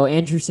 So,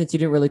 Andrew, since you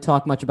didn't really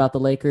talk much about the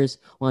Lakers,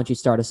 why don't you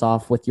start us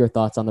off with your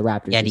thoughts on the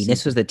Raptors? Yeah,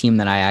 this was the team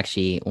that I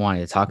actually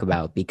wanted to talk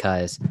about,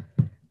 because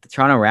the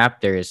Toronto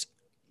Raptors,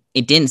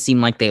 it didn't seem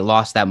like they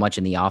lost that much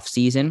in the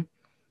offseason,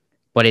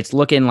 but it's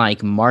looking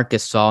like Marc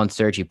Gasol and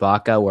Serge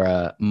Ibaka were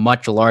a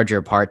much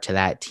larger part to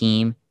that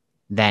team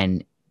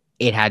than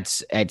it had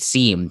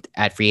seemed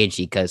at free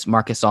agency, because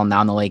Marc Gasol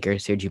now on the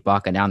Lakers, Serge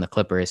Ibaka now on the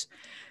Clippers.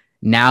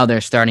 Now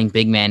their starting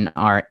big men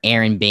are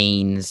Aaron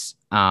Baines,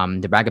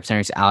 the backup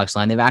center is Alex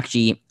Len. They've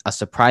actually,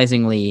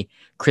 surprisingly,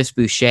 Chris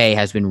Boucher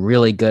has been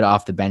really good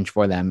off the bench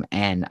for them,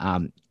 and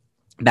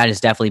that has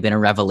definitely been a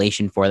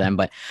revelation for them.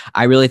 But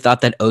I really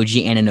thought that OG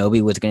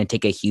Anunoby was going to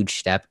take a huge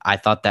step. I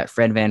thought that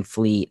Fred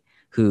VanVleet,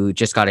 who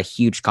just got a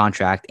huge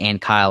contract, and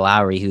Kyle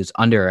Lowry, who's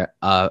under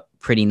a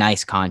pretty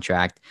nice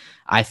contract,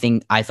 I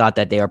thought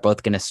that they are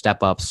both going to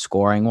step up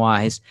scoring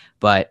wise.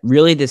 But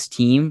really, this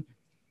team,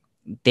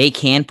 they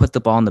can put the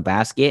ball in the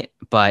basket,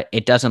 but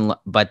it doesn't.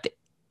 But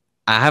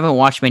I haven't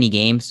watched many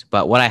games,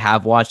 but what I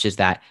have watched is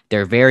that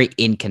they're very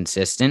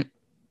inconsistent,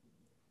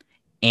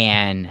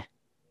 and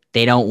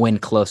they don't win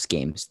close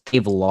games.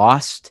 They've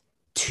lost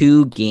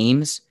 2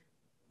 games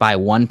by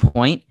 1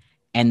 point,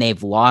 and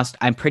they've lost.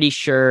 I'm pretty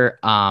sure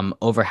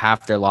over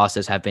half their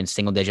losses have been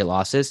single digit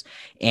losses.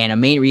 And a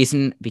main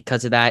reason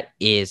because of that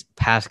is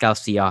Pascal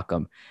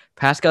Siakam.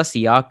 Pascal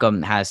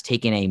Siakam has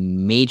taken a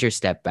major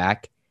step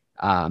back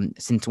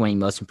since winning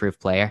Most Improved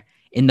Player.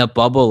 In the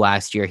bubble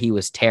last year, he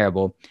was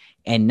terrible.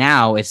 And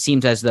now it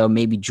seems as though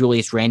maybe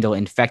Julius Randle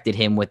infected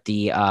him with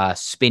the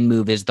spin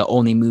move is the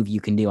only move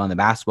you can do on the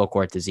basketball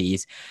court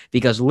disease,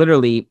 because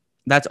literally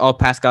that's all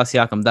Pascal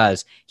Siakam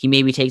does. He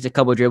maybe takes a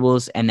couple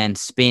dribbles and then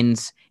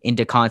spins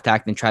into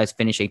contact and tries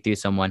finishing through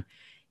someone.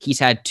 He's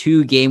had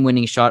 2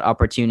 game-winning shot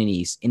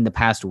opportunities in the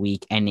past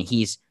week, and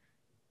he's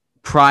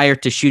prior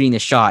to shooting the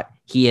shot,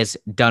 he has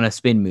done a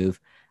spin move.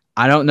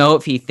 I don't know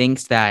if he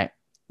thinks that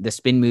the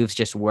spin moves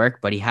just work,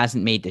 but he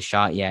hasn't made the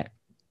shot yet.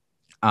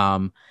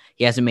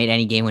 He hasn't made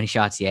any game-winning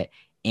shots yet,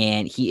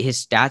 and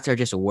his stats are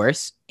just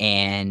worse,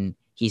 and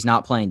he's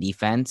not playing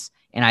defense.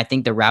 And I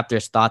think the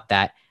Raptors thought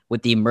that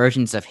with the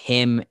emergence of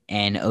him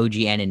and OG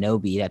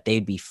Anunoby that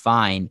they'd be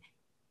fine,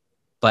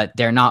 but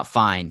they're not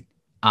fine.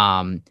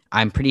 I'm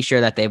pretty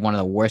sure that they have one of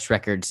the worst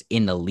records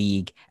in the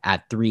league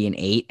at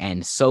 3-8,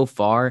 and so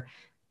far,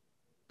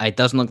 it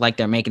doesn't look like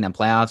they're making the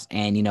playoffs.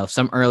 And,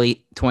 some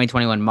early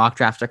 2021 mock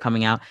drafts are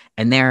coming out,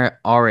 and there are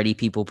already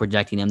people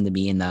projecting them to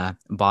be in the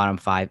bottom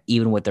 5,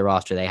 even with the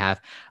roster they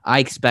have. I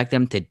expect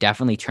them to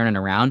definitely turn it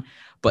around,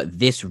 but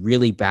this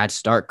really bad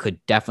start could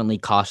definitely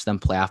cost them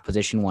playoff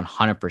position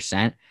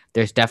 100%.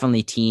 There's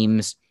definitely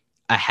teams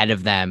ahead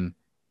of them,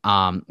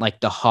 like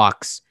the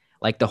Hawks,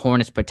 like the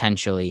Hornets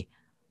potentially,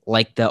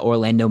 like the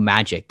Orlando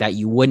Magic, that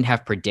you wouldn't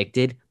have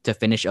predicted to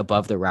finish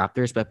above the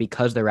Raptors, but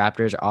because the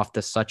Raptors are off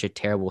to such a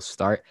terrible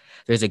start,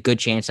 there's a good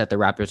chance that the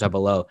Raptors are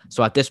below.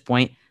 So at this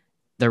point,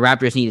 the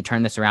Raptors need to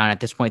turn this around. At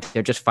this point,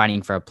 they're just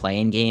fighting for a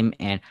play-in game,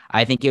 and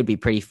I think it would be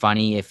pretty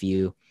funny if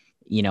you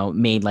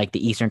made like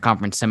the Eastern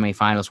Conference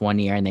semifinals one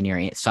year and then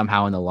you're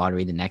somehow in the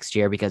lottery the next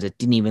year, because it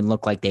didn't even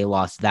look like they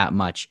lost that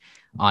much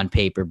on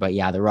paper. But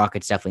yeah, the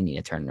Rockets definitely need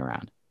to turn it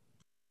around.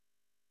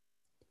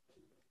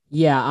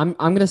 Yeah, I'm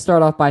going to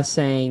start off by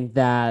saying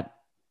that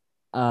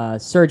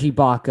Serge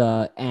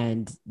Ibaka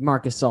and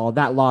Marc Gasol,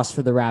 that loss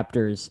for the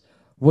Raptors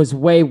was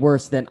way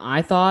worse than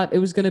I thought it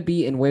was going to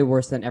be, and way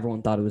worse than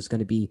everyone thought it was going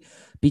to be,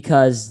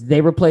 because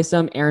they replaced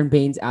them. Aaron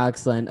Baines,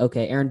 Alex Len.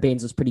 Okay, Aaron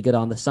Baines was pretty good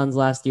on the Suns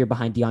last year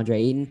behind DeAndre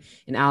Ayton,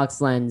 and Alex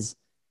Len's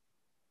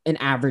an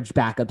average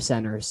backup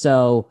center.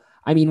 So,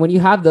 I mean, when you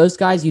have those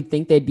guys, you'd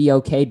think they'd be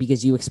okay,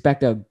 because you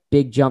expect a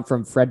big jump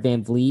from Fred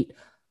VanVleet,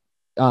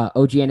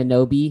 OG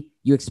Anunoby.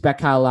 You expect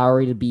Kyle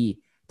Lowry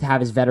to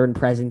have his veteran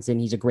presence, and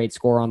he's a great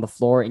scorer on the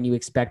floor. And you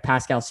expect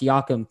Pascal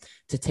Siakam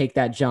to take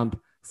that jump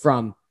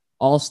from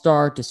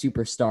all-star to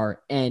superstar.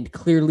 And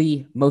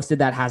clearly most of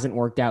that hasn't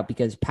worked out,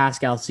 because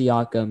Pascal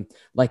Siakam,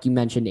 like you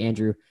mentioned,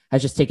 Andrew,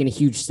 has just taken a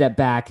huge step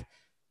back.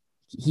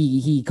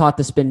 He caught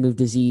the spin move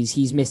disease.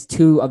 He's missed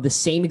 2 of the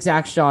same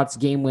exact shots,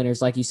 game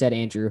winners, like you said,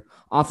 Andrew,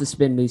 off the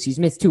spin moves. He's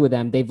missed 2 of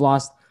them. They've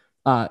lost,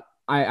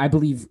 I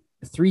believe,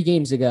 3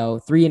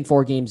 and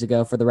 4 games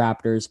ago for the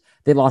Raptors.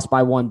 They lost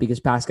by 1 because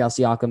Pascal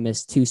Siakam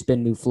missed 2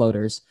 spin move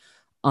floaters.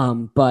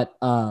 But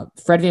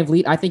Fred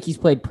VanVleet, I think he's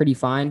played pretty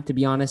fine, to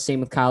be honest. Same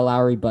with Kyle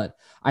Lowry, but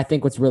I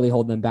think what's really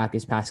holding them back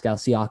is Pascal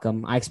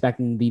Siakam. I expect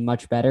him to be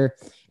much better,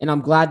 and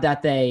I'm glad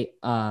that they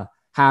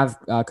have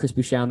Chris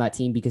Boucher on that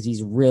team, because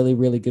he's really,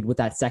 really good with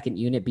that second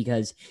unit,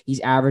 because he's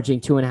averaging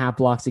 2.5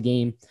 blocks a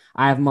game.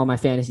 I have him on my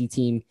fantasy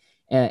team,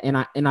 and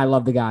I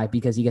love the guy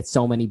because he gets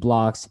so many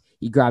blocks.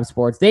 He grabs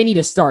boards. They need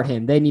to start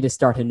him.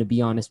 To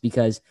be honest,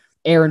 because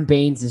Aaron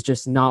Baines is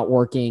just not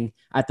working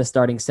at the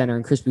starting center,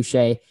 and Chris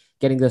Boucher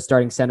getting those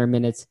starting center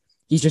minutes,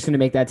 he's just going to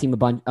make that team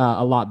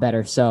a lot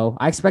better. So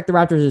I expect the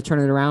Raptors to turn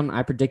it around.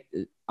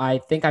 I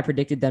think I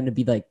predicted them to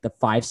be like the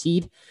 5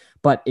 seed,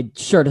 but it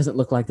sure doesn't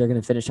look like they're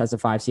going to finish as a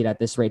 5 seed at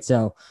this rate.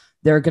 So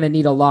they're going to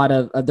need a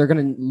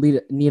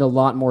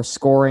lot more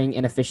scoring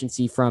and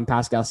efficiency from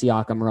Pascal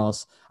Siakam, or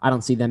else I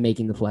don't see them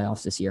making the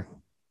playoffs this year.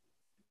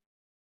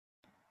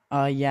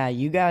 Yeah,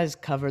 you guys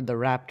covered the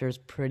Raptors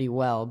pretty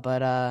well,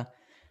 but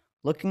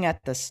looking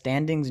at the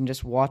standings and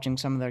just watching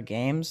some of their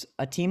games,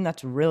 a team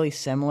that's really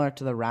similar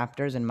to the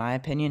Raptors, in my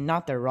opinion,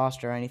 not their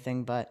roster or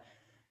anything, but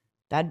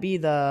that'd be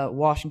the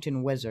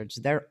Washington Wizards.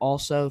 They're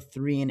also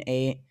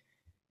 3-8.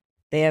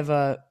 They have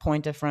a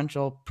point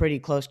differential pretty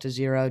close to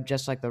 0,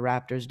 just like the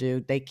Raptors do.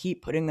 They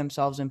keep putting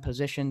themselves in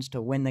positions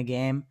to win the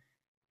game,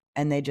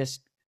 and they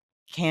just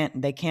can't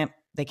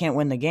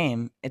win the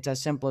game. It's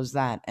as simple as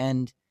that.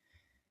 And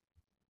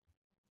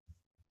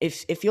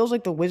it feels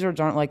like the Wizards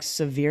aren't like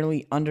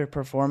severely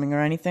underperforming or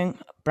anything.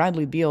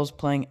 Bradley Beal's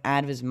playing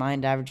out of his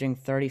mind, averaging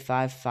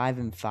 35, 5,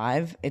 and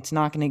 5. It's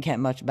not going to get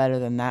much better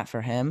than that for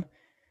him.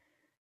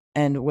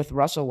 And with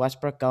Russell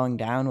Westbrook going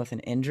down with an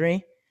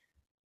injury,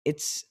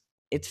 it's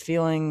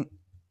feeling,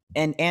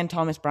 and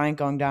Thomas Bryant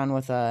going down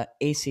with a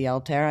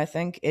ACL tear, I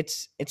think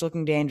it's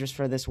looking dangerous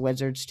for this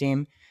Wizards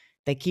team.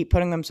 They keep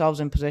putting themselves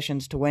in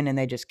positions to win, and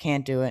they just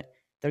can't do it.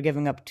 They're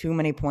giving up too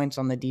many points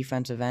on the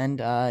defensive end.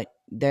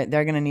 They're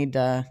going to need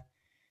to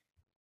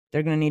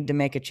they're going to need to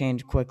make a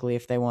change quickly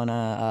if they want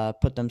to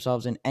put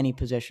themselves in any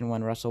position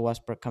when Russell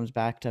Westbrook comes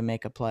back to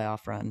make a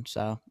playoff run.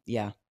 So,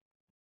 yeah.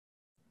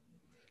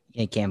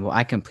 Yeah, Campbell,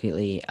 I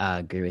completely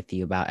agree with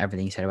you about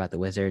everything you said about the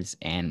Wizards.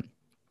 And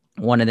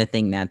one of the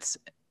things that's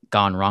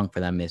gone wrong for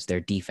them is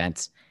their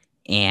defense.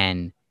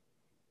 And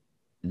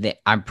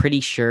I'm pretty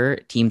sure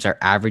teams are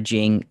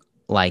averaging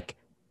like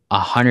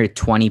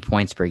 120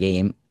 points per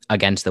game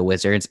against the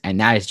Wizards, and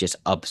that is just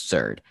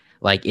absurd.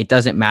 Like, it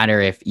doesn't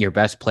matter if your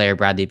best player,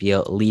 Bradley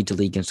Beal, leads the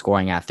league in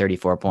scoring at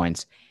 34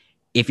 points.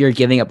 If you're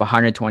giving up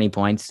 120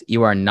 points,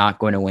 you are not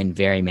going to win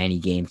very many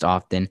games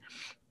often.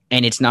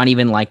 And it's not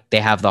even like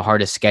they have the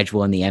hardest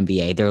schedule in the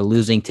NBA. They're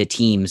losing to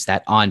teams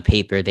that on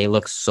paper they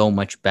look so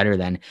much better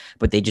than,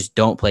 but they just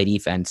don't play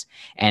defense.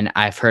 And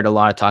I've heard a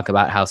lot of talk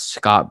about how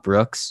Scott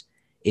Brooks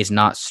was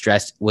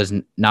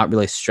not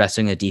really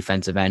stressing the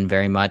defensive end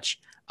very much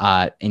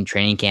in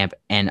training camp.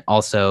 And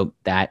also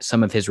that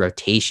some of his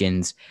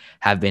rotations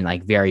have been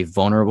like very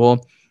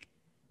vulnerable.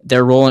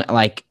 They're rolling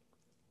like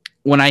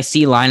when I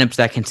see lineups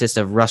that consist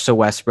of Russell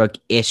Westbrook,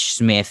 Ish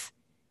Smith,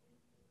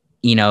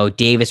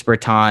 Davis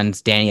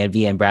Bertans, Danny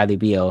Avdija, and Bradley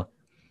Beal,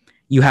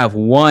 you have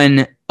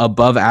one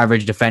above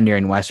average defender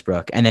in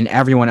Westbrook, and then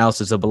everyone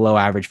else is a below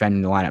average defender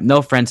in the lineup. No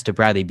offense to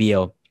Bradley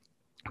Beal,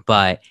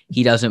 but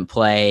he doesn't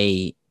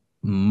play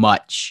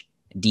much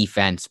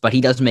defense, but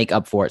he does make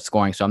up for it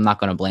scoring, so I'm not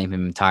going to blame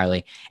him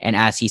entirely. And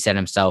as he said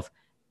himself,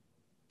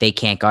 they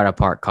can't guard a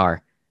parked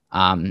car.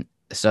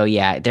 So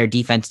yeah, their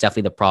defense is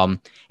definitely the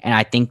problem. And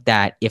I think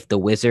that the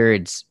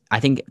Wizards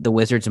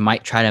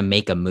might try to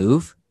make a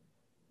move.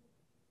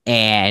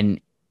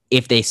 And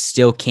if they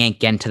still can't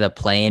get into the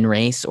play-in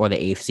race or the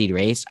 8th seed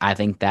race, I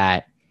think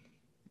that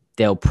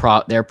they're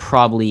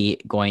probably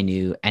going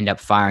to end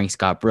up firing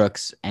Scott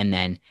Brooks. And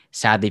then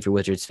sadly for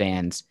Wizards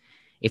fans,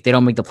 if they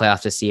don't make the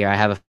playoffs this year, I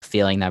have a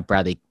feeling that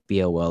Bradley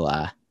Beal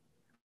will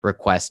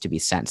request to be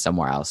sent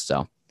somewhere else.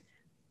 So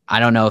I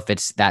don't know if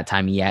it's that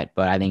time yet,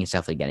 but I think it's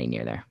definitely getting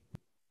near there.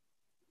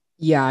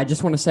 Yeah, I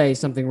just want to say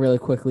something really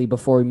quickly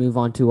before we move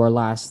on to our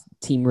last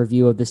team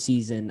review of the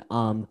season.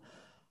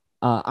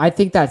 I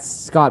think that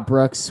Scott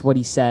Brooks, what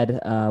he said,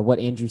 what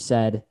Andrew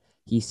said,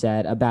 he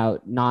said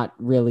about not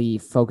really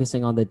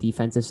focusing on the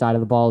defensive side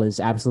of the ball is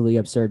absolutely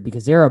absurd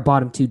because they're a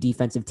bottom 2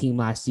 defensive team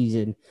last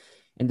season,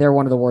 and they're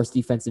one of the worst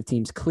defensive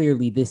teams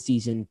clearly this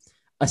season,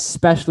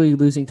 especially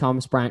losing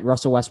Thomas Bryant,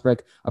 Russell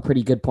Westbrook, a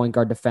pretty good point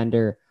guard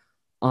defender.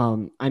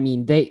 I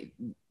mean, they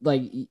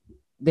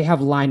have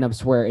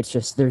lineups where it's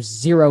just there's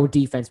zero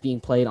defense being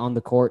played on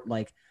the court.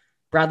 Like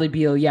Bradley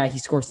Beal, yeah, he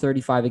scores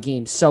 35 a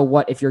game. So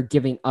what if you're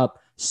giving up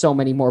so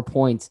many more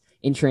points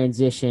in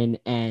transition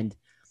and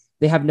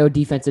they have no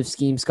defensive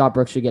scheme? Scott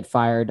Brooks should get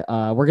fired.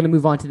 We're going to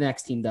move on to the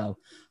next team, though,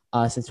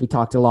 since we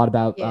talked a lot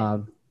about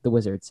the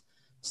Wizards.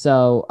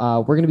 So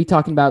we're going to be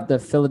talking about the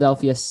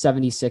Philadelphia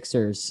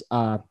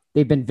 76ers.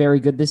 They've been very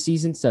good this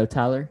season. So,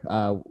 Tyler,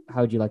 how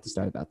would you like to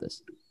start about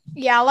this?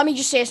 Yeah, let me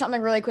just say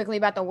something really quickly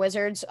about the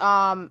Wizards.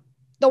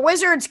 The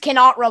Wizards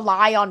cannot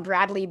rely on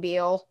Bradley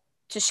Beal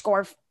to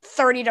score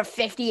 30 to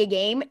 50 a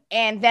game,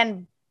 and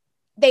then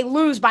they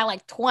lose by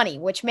like 20,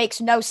 which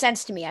makes no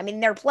sense to me. I mean,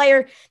 their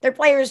players,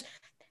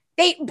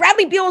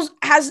 Bradley Beal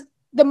has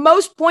the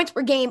most points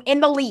per game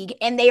in the league,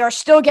 and they are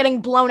still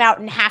getting blown out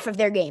in half of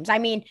their games. I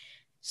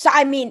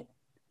don't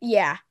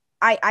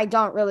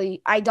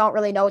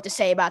really know what to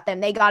say about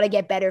them. They got to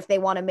get better if they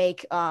want to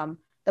make the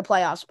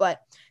playoffs.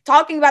 But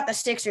talking about the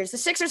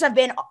Sixers have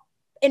been,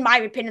 in my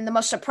opinion, the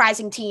most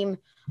surprising team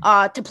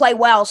to play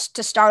well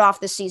to start off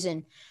this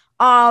season.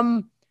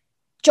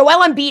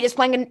 Joel Embiid is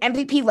playing an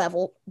MVP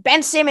level.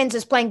 Ben Simmons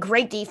is playing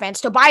great defense.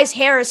 Tobias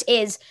Harris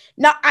is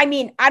not, I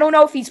don't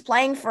know if he's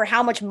playing for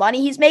how much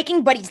money he's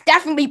making, but he's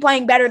definitely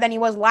playing better than he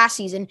was last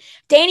season.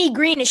 Danny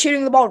Green is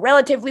shooting the ball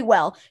relatively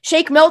well.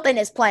 Shake Milton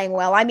is playing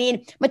well.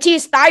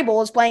 Matisse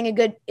Thybulle is playing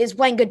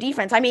good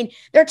defense.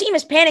 Their team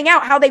is panning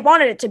out how they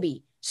wanted it to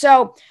be.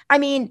 So,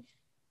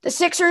 the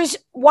Sixers,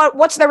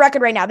 what's their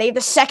record right now? They have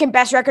the second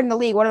best record in the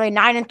league. What are they,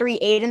 9-3,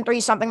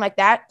 8-3, something like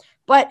that?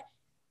 But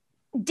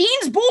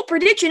Dean's bold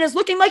prediction is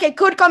looking like it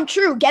could come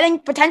true, getting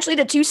potentially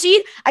the 2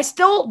 seed. I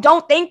still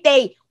don't think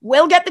they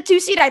will get the 2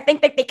 seed. I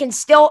think that they can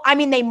still,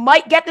 they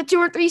might get the 2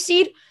 or 3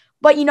 seed.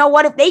 But you know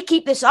what? If they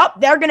keep this up,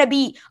 they're going to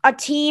be a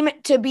team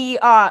to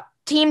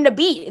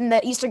beat in the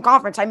Eastern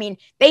Conference.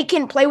 They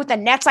can play with the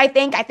Nets, I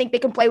think. I think they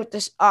can play with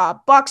the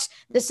Bucks,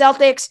 the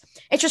Celtics.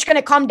 It's just going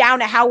to come down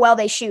to how well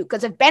they shoot.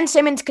 Because if Ben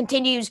Simmons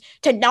continues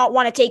to not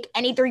want to take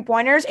any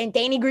 3-pointers and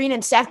Danny Green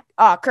and Seth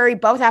Curry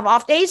both have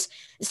off days,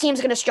 this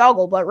team's going to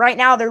struggle. But right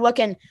now they're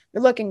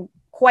looking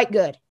quite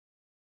good.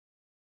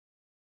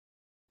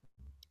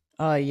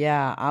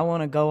 Yeah, I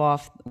want to go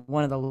off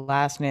one of the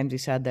last names you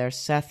said there,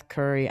 Seth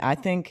Curry. I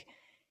think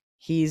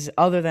he's,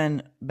 other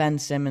than Ben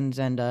Simmons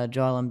and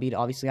Joel Embiid,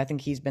 obviously, I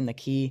think he's been the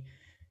key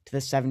to the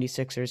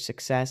 76ers'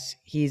 success.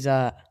 He's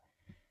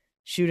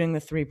shooting the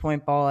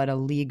 3-point ball at a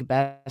league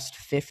best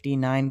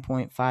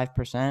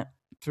 59.5%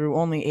 through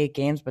only 8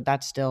 games, but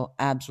that's still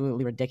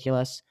absolutely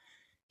ridiculous.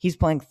 He's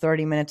playing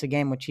 30 minutes a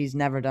game, which he's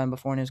never done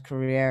before in his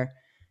career.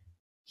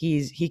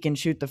 He can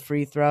shoot the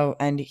free throw,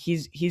 and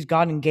he's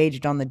got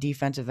engaged on the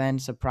defensive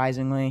end,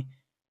 surprisingly.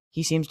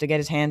 He seems to get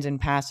his hands in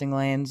passing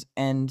lanes,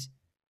 and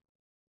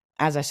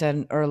as I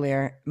said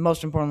earlier,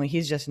 most importantly,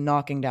 he's just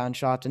knocking down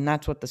shots, and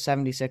that's what the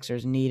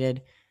 76ers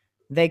needed.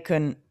 They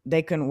couldn't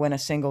win a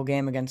single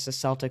game against the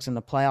Celtics in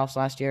the playoffs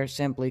last year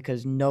simply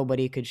because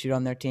nobody could shoot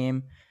on their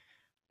team.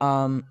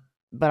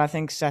 But I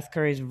think Seth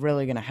Curry is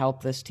really going to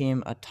help this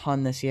team a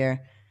ton this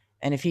year.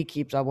 And if he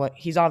keeps up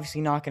he's obviously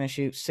not going to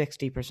shoot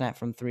 60%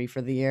 from three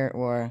for the year,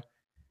 or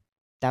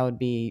that would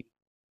be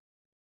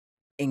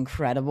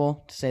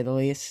incredible to say the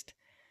least.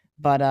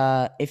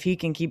 But if he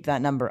can keep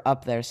that number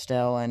up there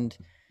still and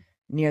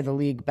near the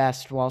league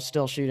best while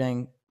still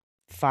shooting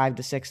 5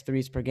 to 6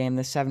 threes per game,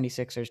 the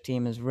 76ers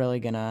team is really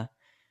going to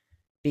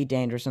be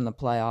dangerous in the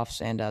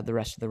playoffs and the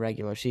rest of the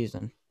regular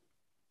season.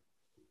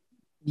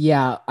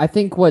 Yeah, I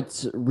think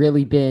what's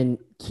really been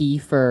key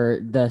for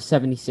the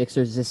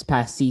 76ers this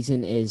past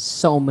season is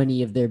so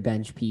many of their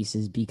bench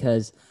pieces,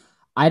 because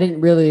I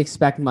didn't really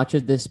expect much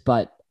of this,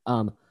 but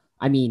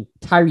I mean,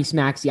 Tyrese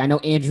Maxey, I know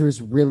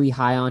Andrew's really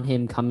high on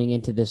him coming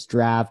into this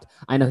draft.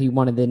 I know he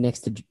wanted the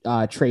Knicks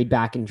to trade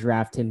back and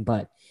draft him,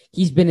 but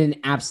he's been an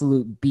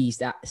absolute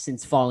beast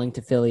since falling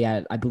to Philly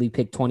at, I believe,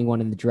 pick 21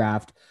 in the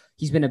draft.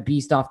 He's been a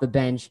beast off the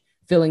bench,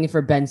 filling in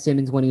for Ben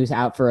Simmons when he was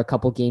out for a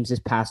couple games this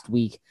past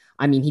week.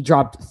 I mean, he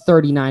dropped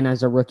 39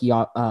 as a rookie,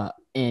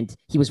 and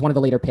he was one of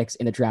the later picks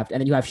in the draft. And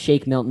then you have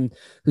Shake Milton,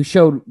 who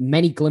showed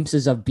many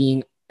glimpses of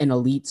being an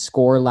elite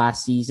scorer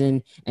last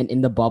season and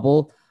in the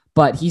bubble,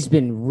 but he's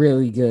been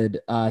really good.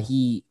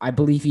 I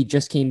believe he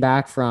just came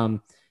back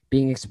from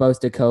being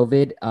exposed to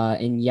COVID,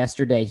 and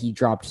yesterday he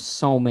dropped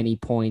so many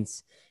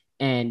points.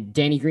 And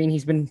Danny Green,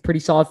 he's been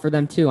pretty solid for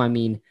them too. I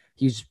mean,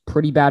 he was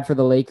pretty bad for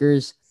the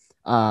Lakers,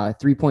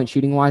 3-point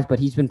shooting wise, but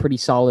he's been pretty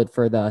solid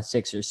for the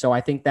Sixers. So I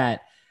think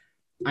that,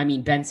 I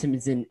mean, Ben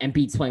Simmons and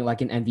Embiid's playing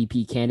like an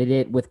MVP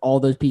candidate with all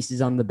those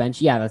pieces on the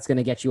bench. Yeah, that's going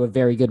to get you a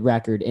very good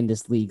record in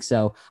this league.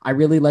 So I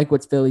really like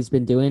what Philly's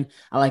been doing.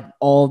 I like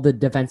all the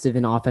defensive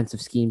and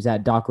offensive schemes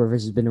that Doc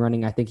Rivers has been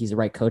running. I think he's the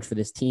right coach for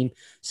this team.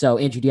 So,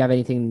 Andrew, do you have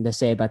anything to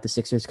say about the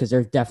Sixers? Because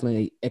they're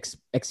definitely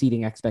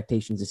exceeding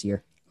expectations this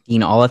year.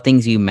 Dean, all the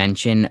things you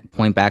mentioned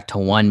point back to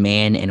one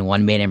man and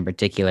one man in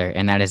particular,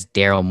 and that is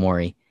Daryl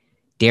Morey.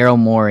 Daryl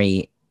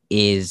Morey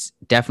is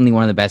definitely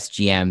one of the best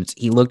GMs.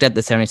 He looked at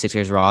the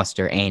 76ers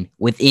roster, and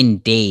within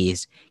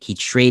days, he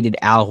traded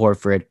Al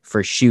Horford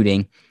for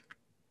shooting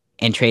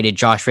and traded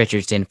Josh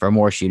Richardson for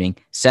more shooting.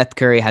 Seth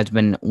Curry has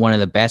been one of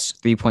the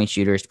best three-point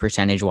shooters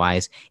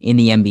percentage-wise in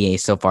the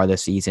NBA so far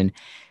this season.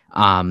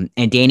 And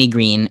Danny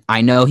Green,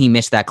 I know he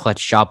missed that clutch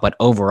shot, but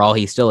overall,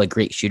 he's still a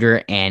great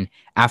shooter. And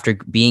after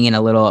being in a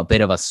little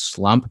bit of a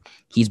slump,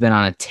 he's been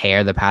on a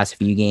tear the past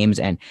few games.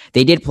 And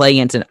they did play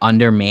against an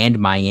undermanned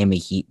Miami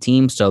Heat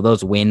team, so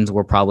those wins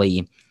were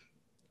probably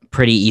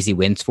pretty easy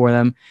wins for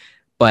them.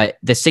 But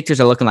the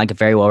Sixers are looking like a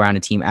very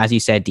well-rounded team. As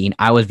you said, Dean,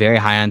 I was very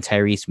high on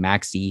Tyrese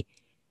Maxey.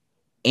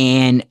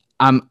 And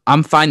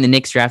I'm fine the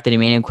Knicks drafted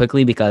Emmanuel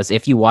quickly, because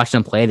if you watch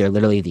them play, they're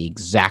literally the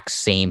exact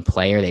same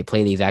player. They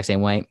play the exact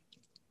same way.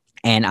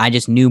 And I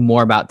just knew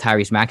more about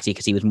Tyrese Maxey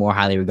because he was more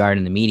highly regarded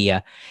in the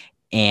media,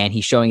 and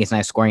he's showing his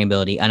nice scoring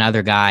ability.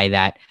 Another guy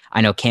that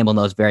I know Campbell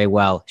knows very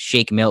well,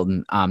 Shake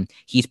Milton.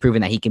 He's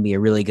proven that he can be a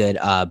really good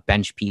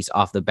bench piece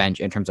off the bench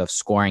in terms of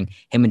scoring.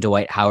 Him and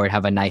Dwight Howard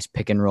have a nice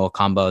pick and roll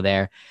combo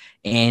there.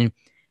 And,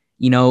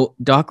 you know,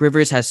 Doc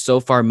Rivers has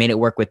so far made it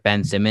work with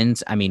Ben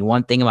Simmons. I mean,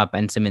 one thing about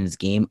Ben Simmons'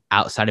 game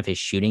outside of his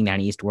shooting that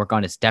he needs to work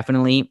on is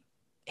definitely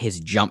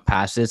his jump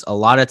passes. A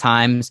lot of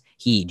times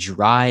he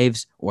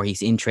drives or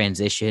he's in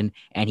transition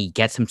and he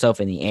gets himself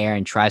in the air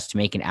and tries to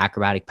make an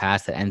acrobatic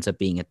pass that ends up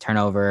being a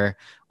turnover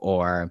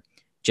or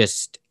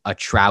just a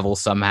travel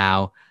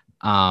somehow.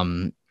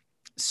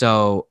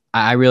 So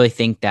I really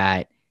think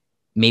that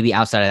maybe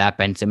outside of that,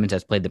 Ben Simmons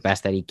has played the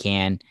best that he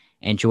can.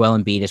 And Joel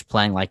Embiid is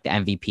playing like the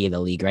MVP of the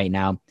league right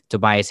now.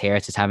 Tobias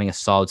Harris is having a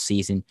solid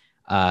season.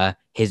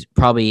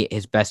 Probably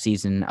his best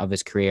season of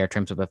his career in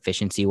terms of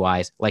efficiency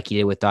wise, like he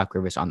did with Doc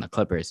Rivers on the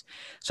Clippers.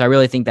 So I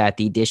really think that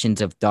the additions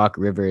of Doc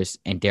Rivers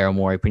and Daryl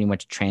Morey pretty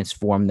much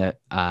transformed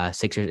the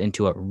Sixers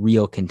into a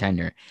real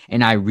contender.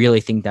 And I really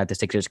think that the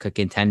Sixers could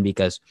contend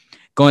because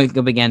going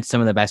up against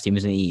some of the best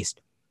teams in the East,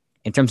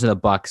 in terms of the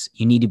Bucks,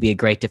 you need to be a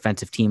great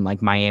defensive team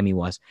like Miami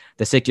was.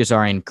 The Sixers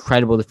are an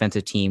incredible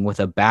defensive team with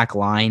a back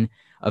line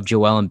of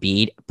Joel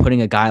Embiid,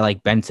 putting a guy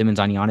like Ben Simmons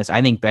on Giannis.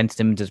 I think Ben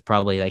Simmons is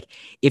probably like,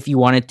 if you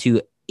wanted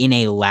to in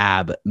a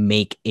lab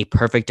make a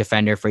perfect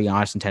defender for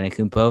Giannis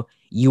Antetokounmpo,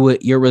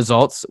 your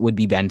results would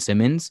be Ben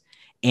Simmons,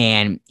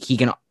 and he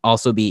would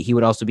also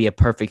be a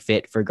perfect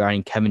fit for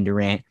guarding Kevin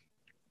Durant.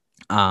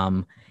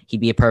 He'd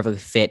be a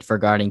perfect fit for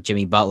guarding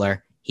Jimmy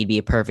Butler. He'd be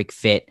a perfect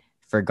fit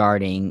for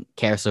guarding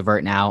Caris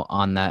LeVert now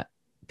on the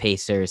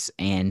Pacers,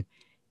 and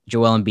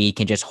Joel Embiid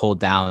can just hold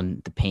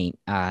down the paint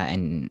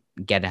and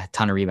get a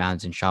ton of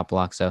rebounds and shot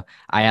blocks. So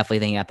I definitely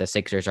think that the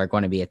Sixers are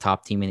going to be a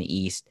top team in the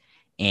East.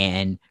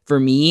 And for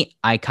me,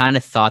 I kind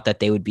of thought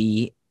that they would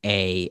be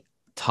a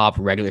top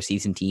regular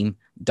season team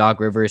Doc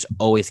Rivers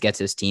always gets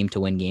his team to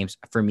win games.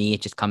 For me,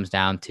 it just comes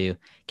down to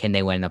can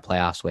they win in the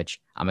playoffs,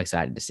 which I'm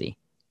excited to see.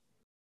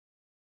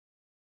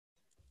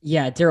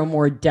 Yeah, Daryl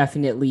Moore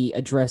definitely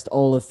addressed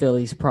all of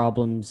Philly's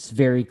problems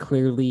very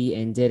clearly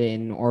and did it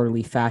in an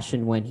orderly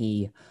fashion when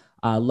he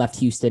left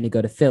Houston to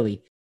go to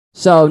Philly.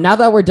 So now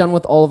that we're done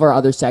with all of our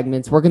other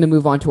segments, we're going to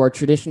move on to our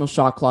traditional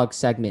shot clock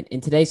segment.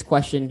 And today's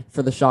question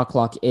for the shot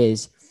clock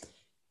is,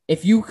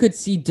 if you could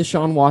see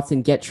Deshaun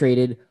Watson get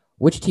traded,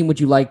 which team would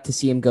you like to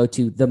see him go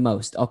to the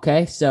most?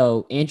 Okay,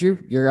 so Andrew,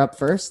 you're up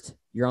first.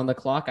 You're on the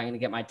clock. I'm going to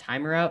get my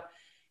timer out.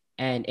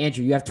 And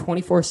Andrew, you have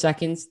 24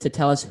 seconds to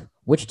tell us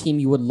which team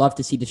you would love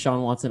to see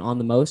Deshaun Watson on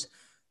the most.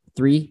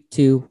 3,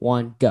 2,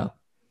 1, go.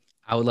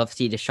 I would love to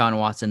see Deshaun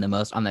Watson the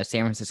most on the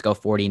San Francisco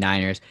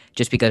 49ers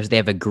just because they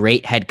have a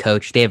great head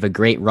coach. They have a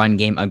great run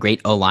game, a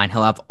great O-line.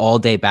 He'll have all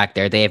day back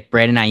there. They have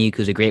Brandon Ayuk,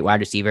 who's a great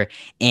wide receiver,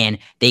 and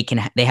they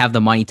have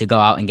the money to go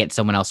out and get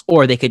someone else,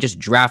 or they could just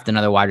draft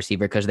another wide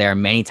receiver because there are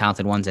many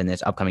talented ones in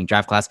this upcoming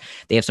draft class.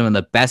 They have some of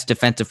the best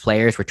defensive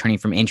players returning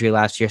from injury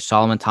last year: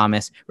 Solomon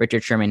Thomas,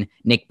 Richard Sherman,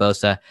 Nick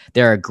Bosa.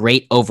 They're a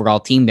great overall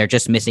team. They're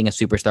just missing a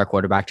superstar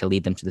quarterback to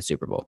lead them to the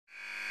Super Bowl.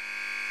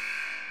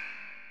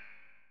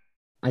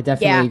 I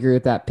definitely agree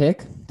with that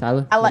pick.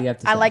 Tyler, what do you have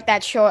to say? I like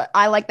that choice.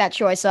 I like that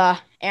choice,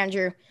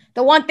 Andrew.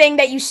 The one thing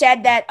that you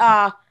said that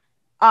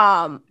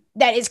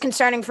that is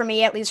concerning for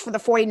me, at least for the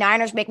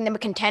 49ers, making them a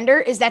contender,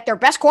 is that their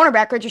best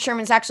cornerback, Richard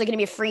Sherman, is actually going to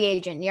be a free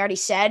agent. He already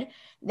said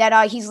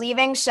that he's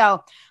leaving.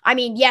 So, I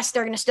mean, yes,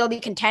 they're going to still be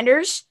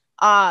contenders,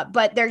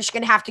 but they're just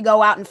going to have to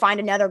go out and find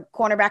another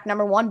cornerback,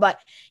 number one. But,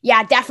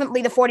 yeah,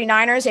 definitely the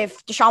 49ers,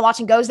 if Deshaun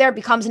Watson goes there,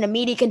 becomes an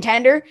immediate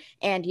contender.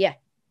 And, yeah.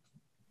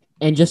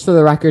 And just for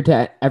the record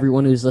to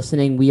everyone who's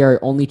listening, we are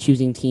only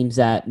choosing teams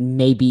that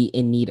may be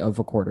in need of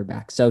a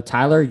quarterback. So,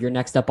 Tyler, you're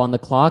next up on the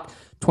clock.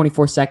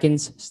 24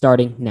 seconds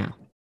starting now.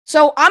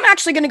 So, I'm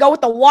actually going to go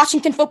with the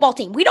Washington football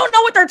team. We don't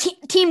know what their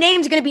team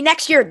name is going to be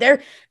next year.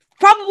 They're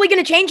probably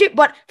going to change it,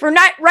 but for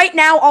right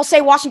now, I'll say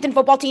Washington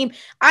football team.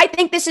 I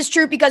think this is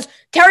true because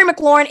Terry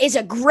McLaurin is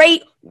a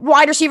great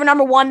wide receiver,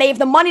 number one. They have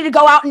the money to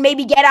go out and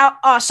maybe get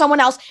out someone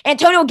else.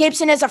 Antonio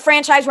Gibson is a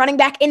franchise running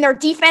back, and their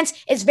defense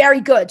is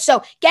very good.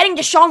 So getting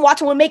Deshaun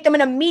Watson will make them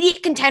an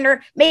immediate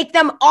contender, make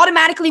them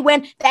automatically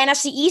win the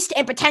NFC East,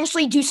 and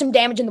potentially do some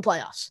damage in the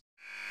playoffs.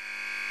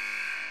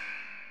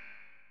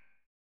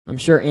 I'm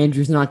sure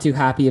Andrew's not too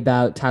happy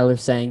about Tyler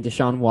saying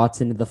Deshaun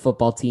Watson, the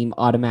football team,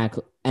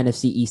 automatic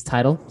NFC East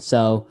title.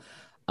 So,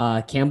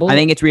 Campbell? I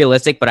think it's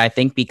realistic, but I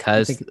think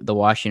because the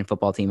Washington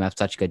football team have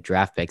such good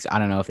draft picks, I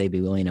don't know if they'd be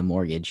willing to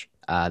mortgage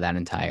that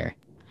entire.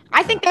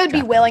 I think they would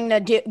be willing to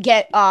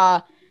get.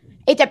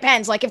 It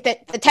depends. Like if the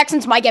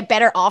Texans might get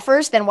better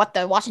offers than what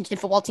the Washington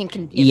football team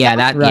can.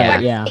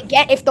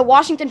 If the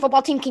Washington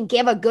football team can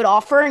give a good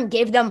offer and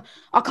give them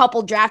a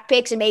couple draft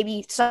picks and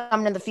maybe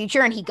some in the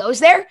future, and he goes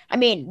there, I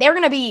mean, they're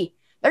gonna be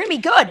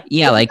good.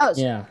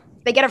 Yeah,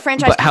 they get a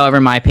franchise. But however,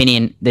 in my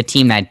opinion, the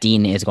team that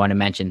Dean is going to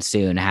mention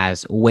soon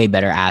has way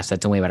better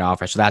assets and way better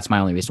offers. So that's my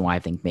only reason why I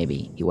think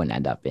maybe he wouldn't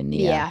end up in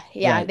the.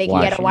 They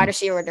can get a wide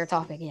receiver with their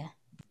topic. Yeah.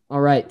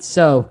 All right,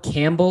 so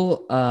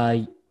Campbell,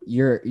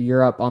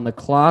 you're up on the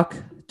clock.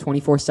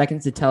 24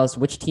 seconds to tell us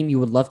which team you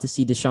would love to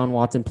see Deshaun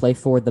Watson play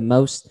for the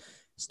most,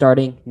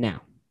 starting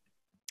now.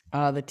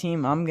 The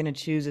team I'm going to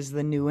choose is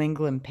the New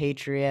England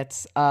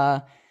Patriots.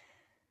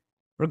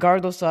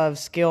 Regardless of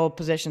skill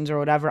positions or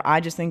whatever,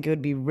 I just think it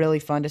would be really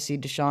fun to see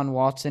Deshaun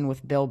Watson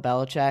with Bill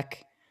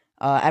Belichick.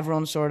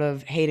 Everyone's sort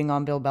of hating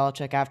on Bill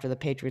Belichick after the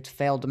Patriots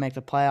failed to make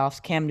the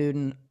playoffs. Cam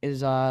Newton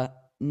is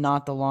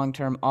not the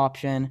long-term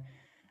option.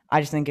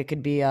 I just think it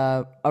could be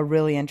a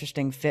really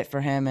interesting fit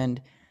for him.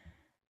 And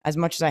as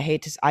much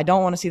as I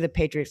don't want to see the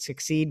Patriots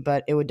succeed,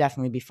 but it would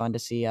definitely be fun to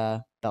see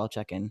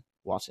Belichick and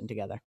Watson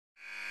together.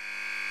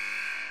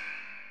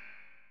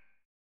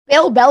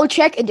 Bill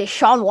Belichick and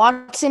Deshaun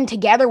Watson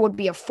together would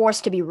be a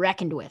force to be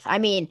reckoned with. I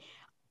mean,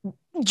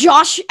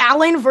 Josh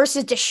Allen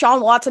versus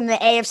Deshaun Watson in the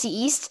AFC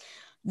East,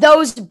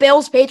 those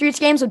Bills-Patriots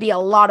games would be a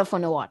lot of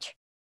fun to watch.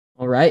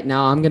 All right,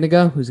 now I'm going to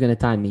go. Who's going to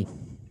time me?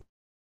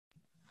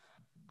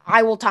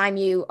 I will time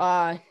you,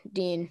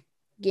 Dean.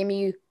 Give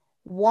me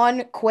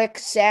one quick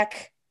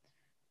sec.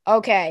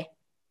 Okay.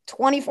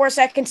 24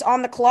 seconds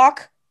on the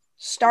clock,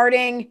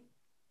 starting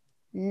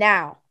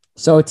now.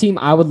 So a team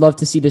I would love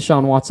to see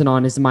Deshaun Watson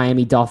on is the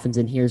Miami Dolphins,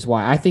 and here's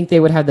why. I think they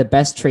would have the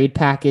best trade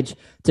package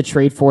to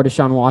trade for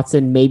Deshaun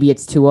Watson. Maybe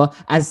it's Tua.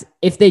 As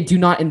if they do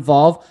not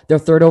involve their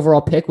third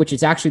overall pick, which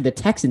is actually the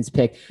Texans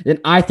pick, then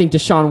I think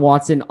Deshaun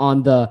Watson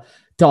on the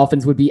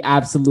Dolphins would be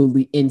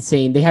absolutely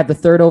insane. They have the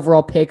third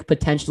overall pick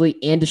potentially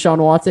and Deshaun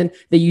Watson.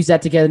 They use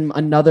that to get him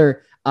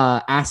another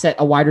asset,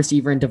 a wide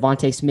receiver in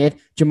Devontae Smith,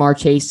 Jamar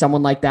Chase,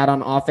 someone like that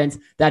on offense.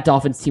 That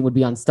Dolphins team would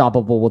be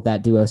unstoppable with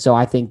that duo. So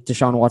I think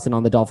Deshaun Watson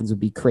on the Dolphins would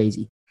be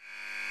crazy.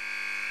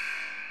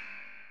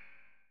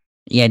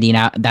 Yeah, Dean,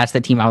 that's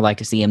the team I would like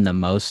to see him the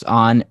most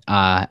on.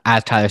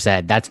 As Tyler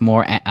said, that's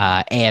more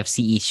AFC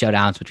East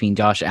showdowns between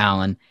Josh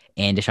Allen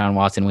and Deshaun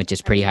Watson, which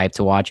is pretty hyped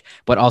to watch.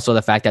 But also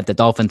the fact that the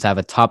Dolphins have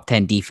a top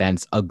 10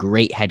 defense, a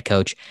great head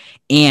coach,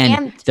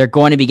 and they're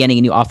going to be getting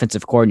a new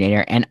offensive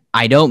coordinator. And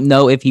I don't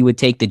know if he would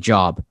take the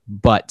job,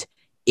 but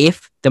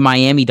if the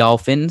Miami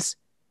Dolphins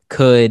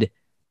could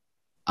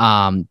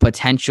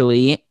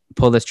potentially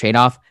pull this trade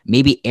off,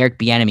 maybe Eric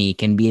Bieniemy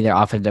can be their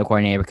offensive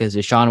coordinator, because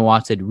Deshaun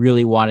Watson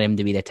really wanted him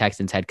to be the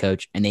Texans head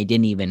coach, and they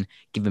didn't even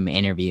give him an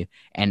interview.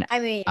 And I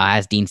mean,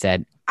 as Dean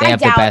said, they have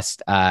the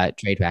best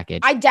trade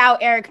package. I doubt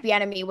Eric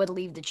Bieniemy would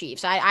leave the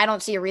Chiefs. I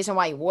don't see a reason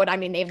why he would. I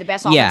mean, they have the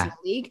best offense in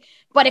the league.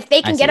 But if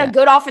they can get a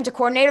good offensive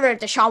coordinator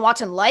that Deshaun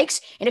Watson likes,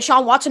 and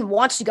Deshaun Watson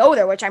wants to go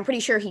there, which I'm pretty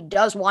sure he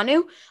does want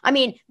to, I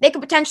mean, they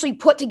could potentially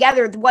put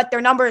together what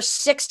their number is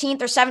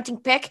 16th or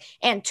 17th pick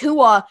and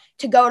Tua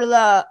to go to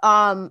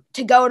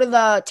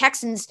the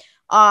Texans.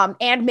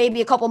 And maybe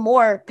a couple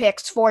more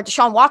picks for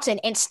Deshaun Watson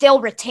and still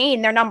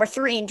retain their number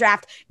 3 and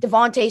draft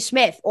Devontae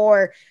Smith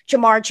or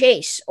Jamar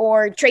Chase,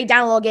 or trade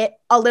down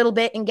a little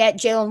bit and get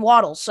Jalen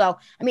Waddle. So,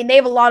 I mean, they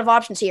have a lot of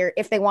options here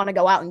if they want to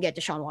go out and get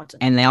Deshaun Watson.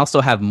 And they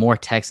also have more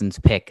Texans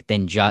picks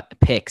than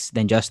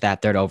just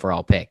that 3rd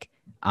overall pick.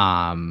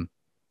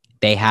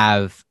 They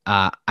have,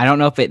 I don't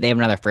know if they have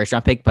another 1st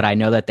round pick, but I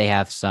know that they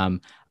have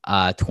some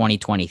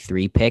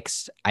 2023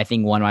 picks. I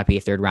think one might be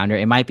a 3rd rounder.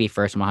 It might be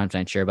 1st, I'm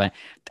 100% sure, but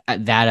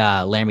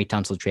that Laramie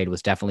Tunsil trade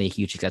was definitely a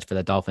huge success for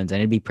the Dolphins,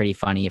 and it'd be pretty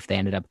funny if they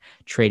ended up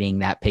trading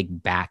that pick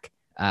back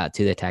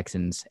to the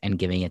Texans and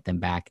giving it them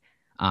back.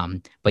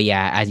 But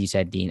yeah, as you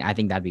said, Dean, I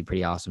think that'd be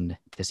pretty awesome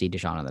to see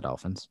Deshaun on the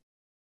Dolphins.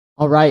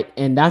 All right,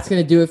 and that's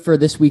going to do it for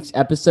this week's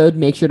episode.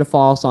 Make sure to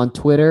follow us on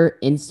Twitter,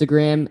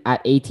 Instagram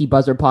at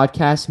ATBuzzer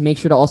Podcast. Make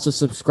sure to also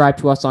subscribe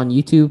to us on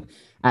YouTube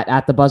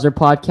at the Buzzer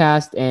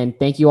Podcast. And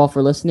thank you all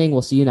for listening.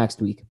 We'll see you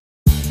next week.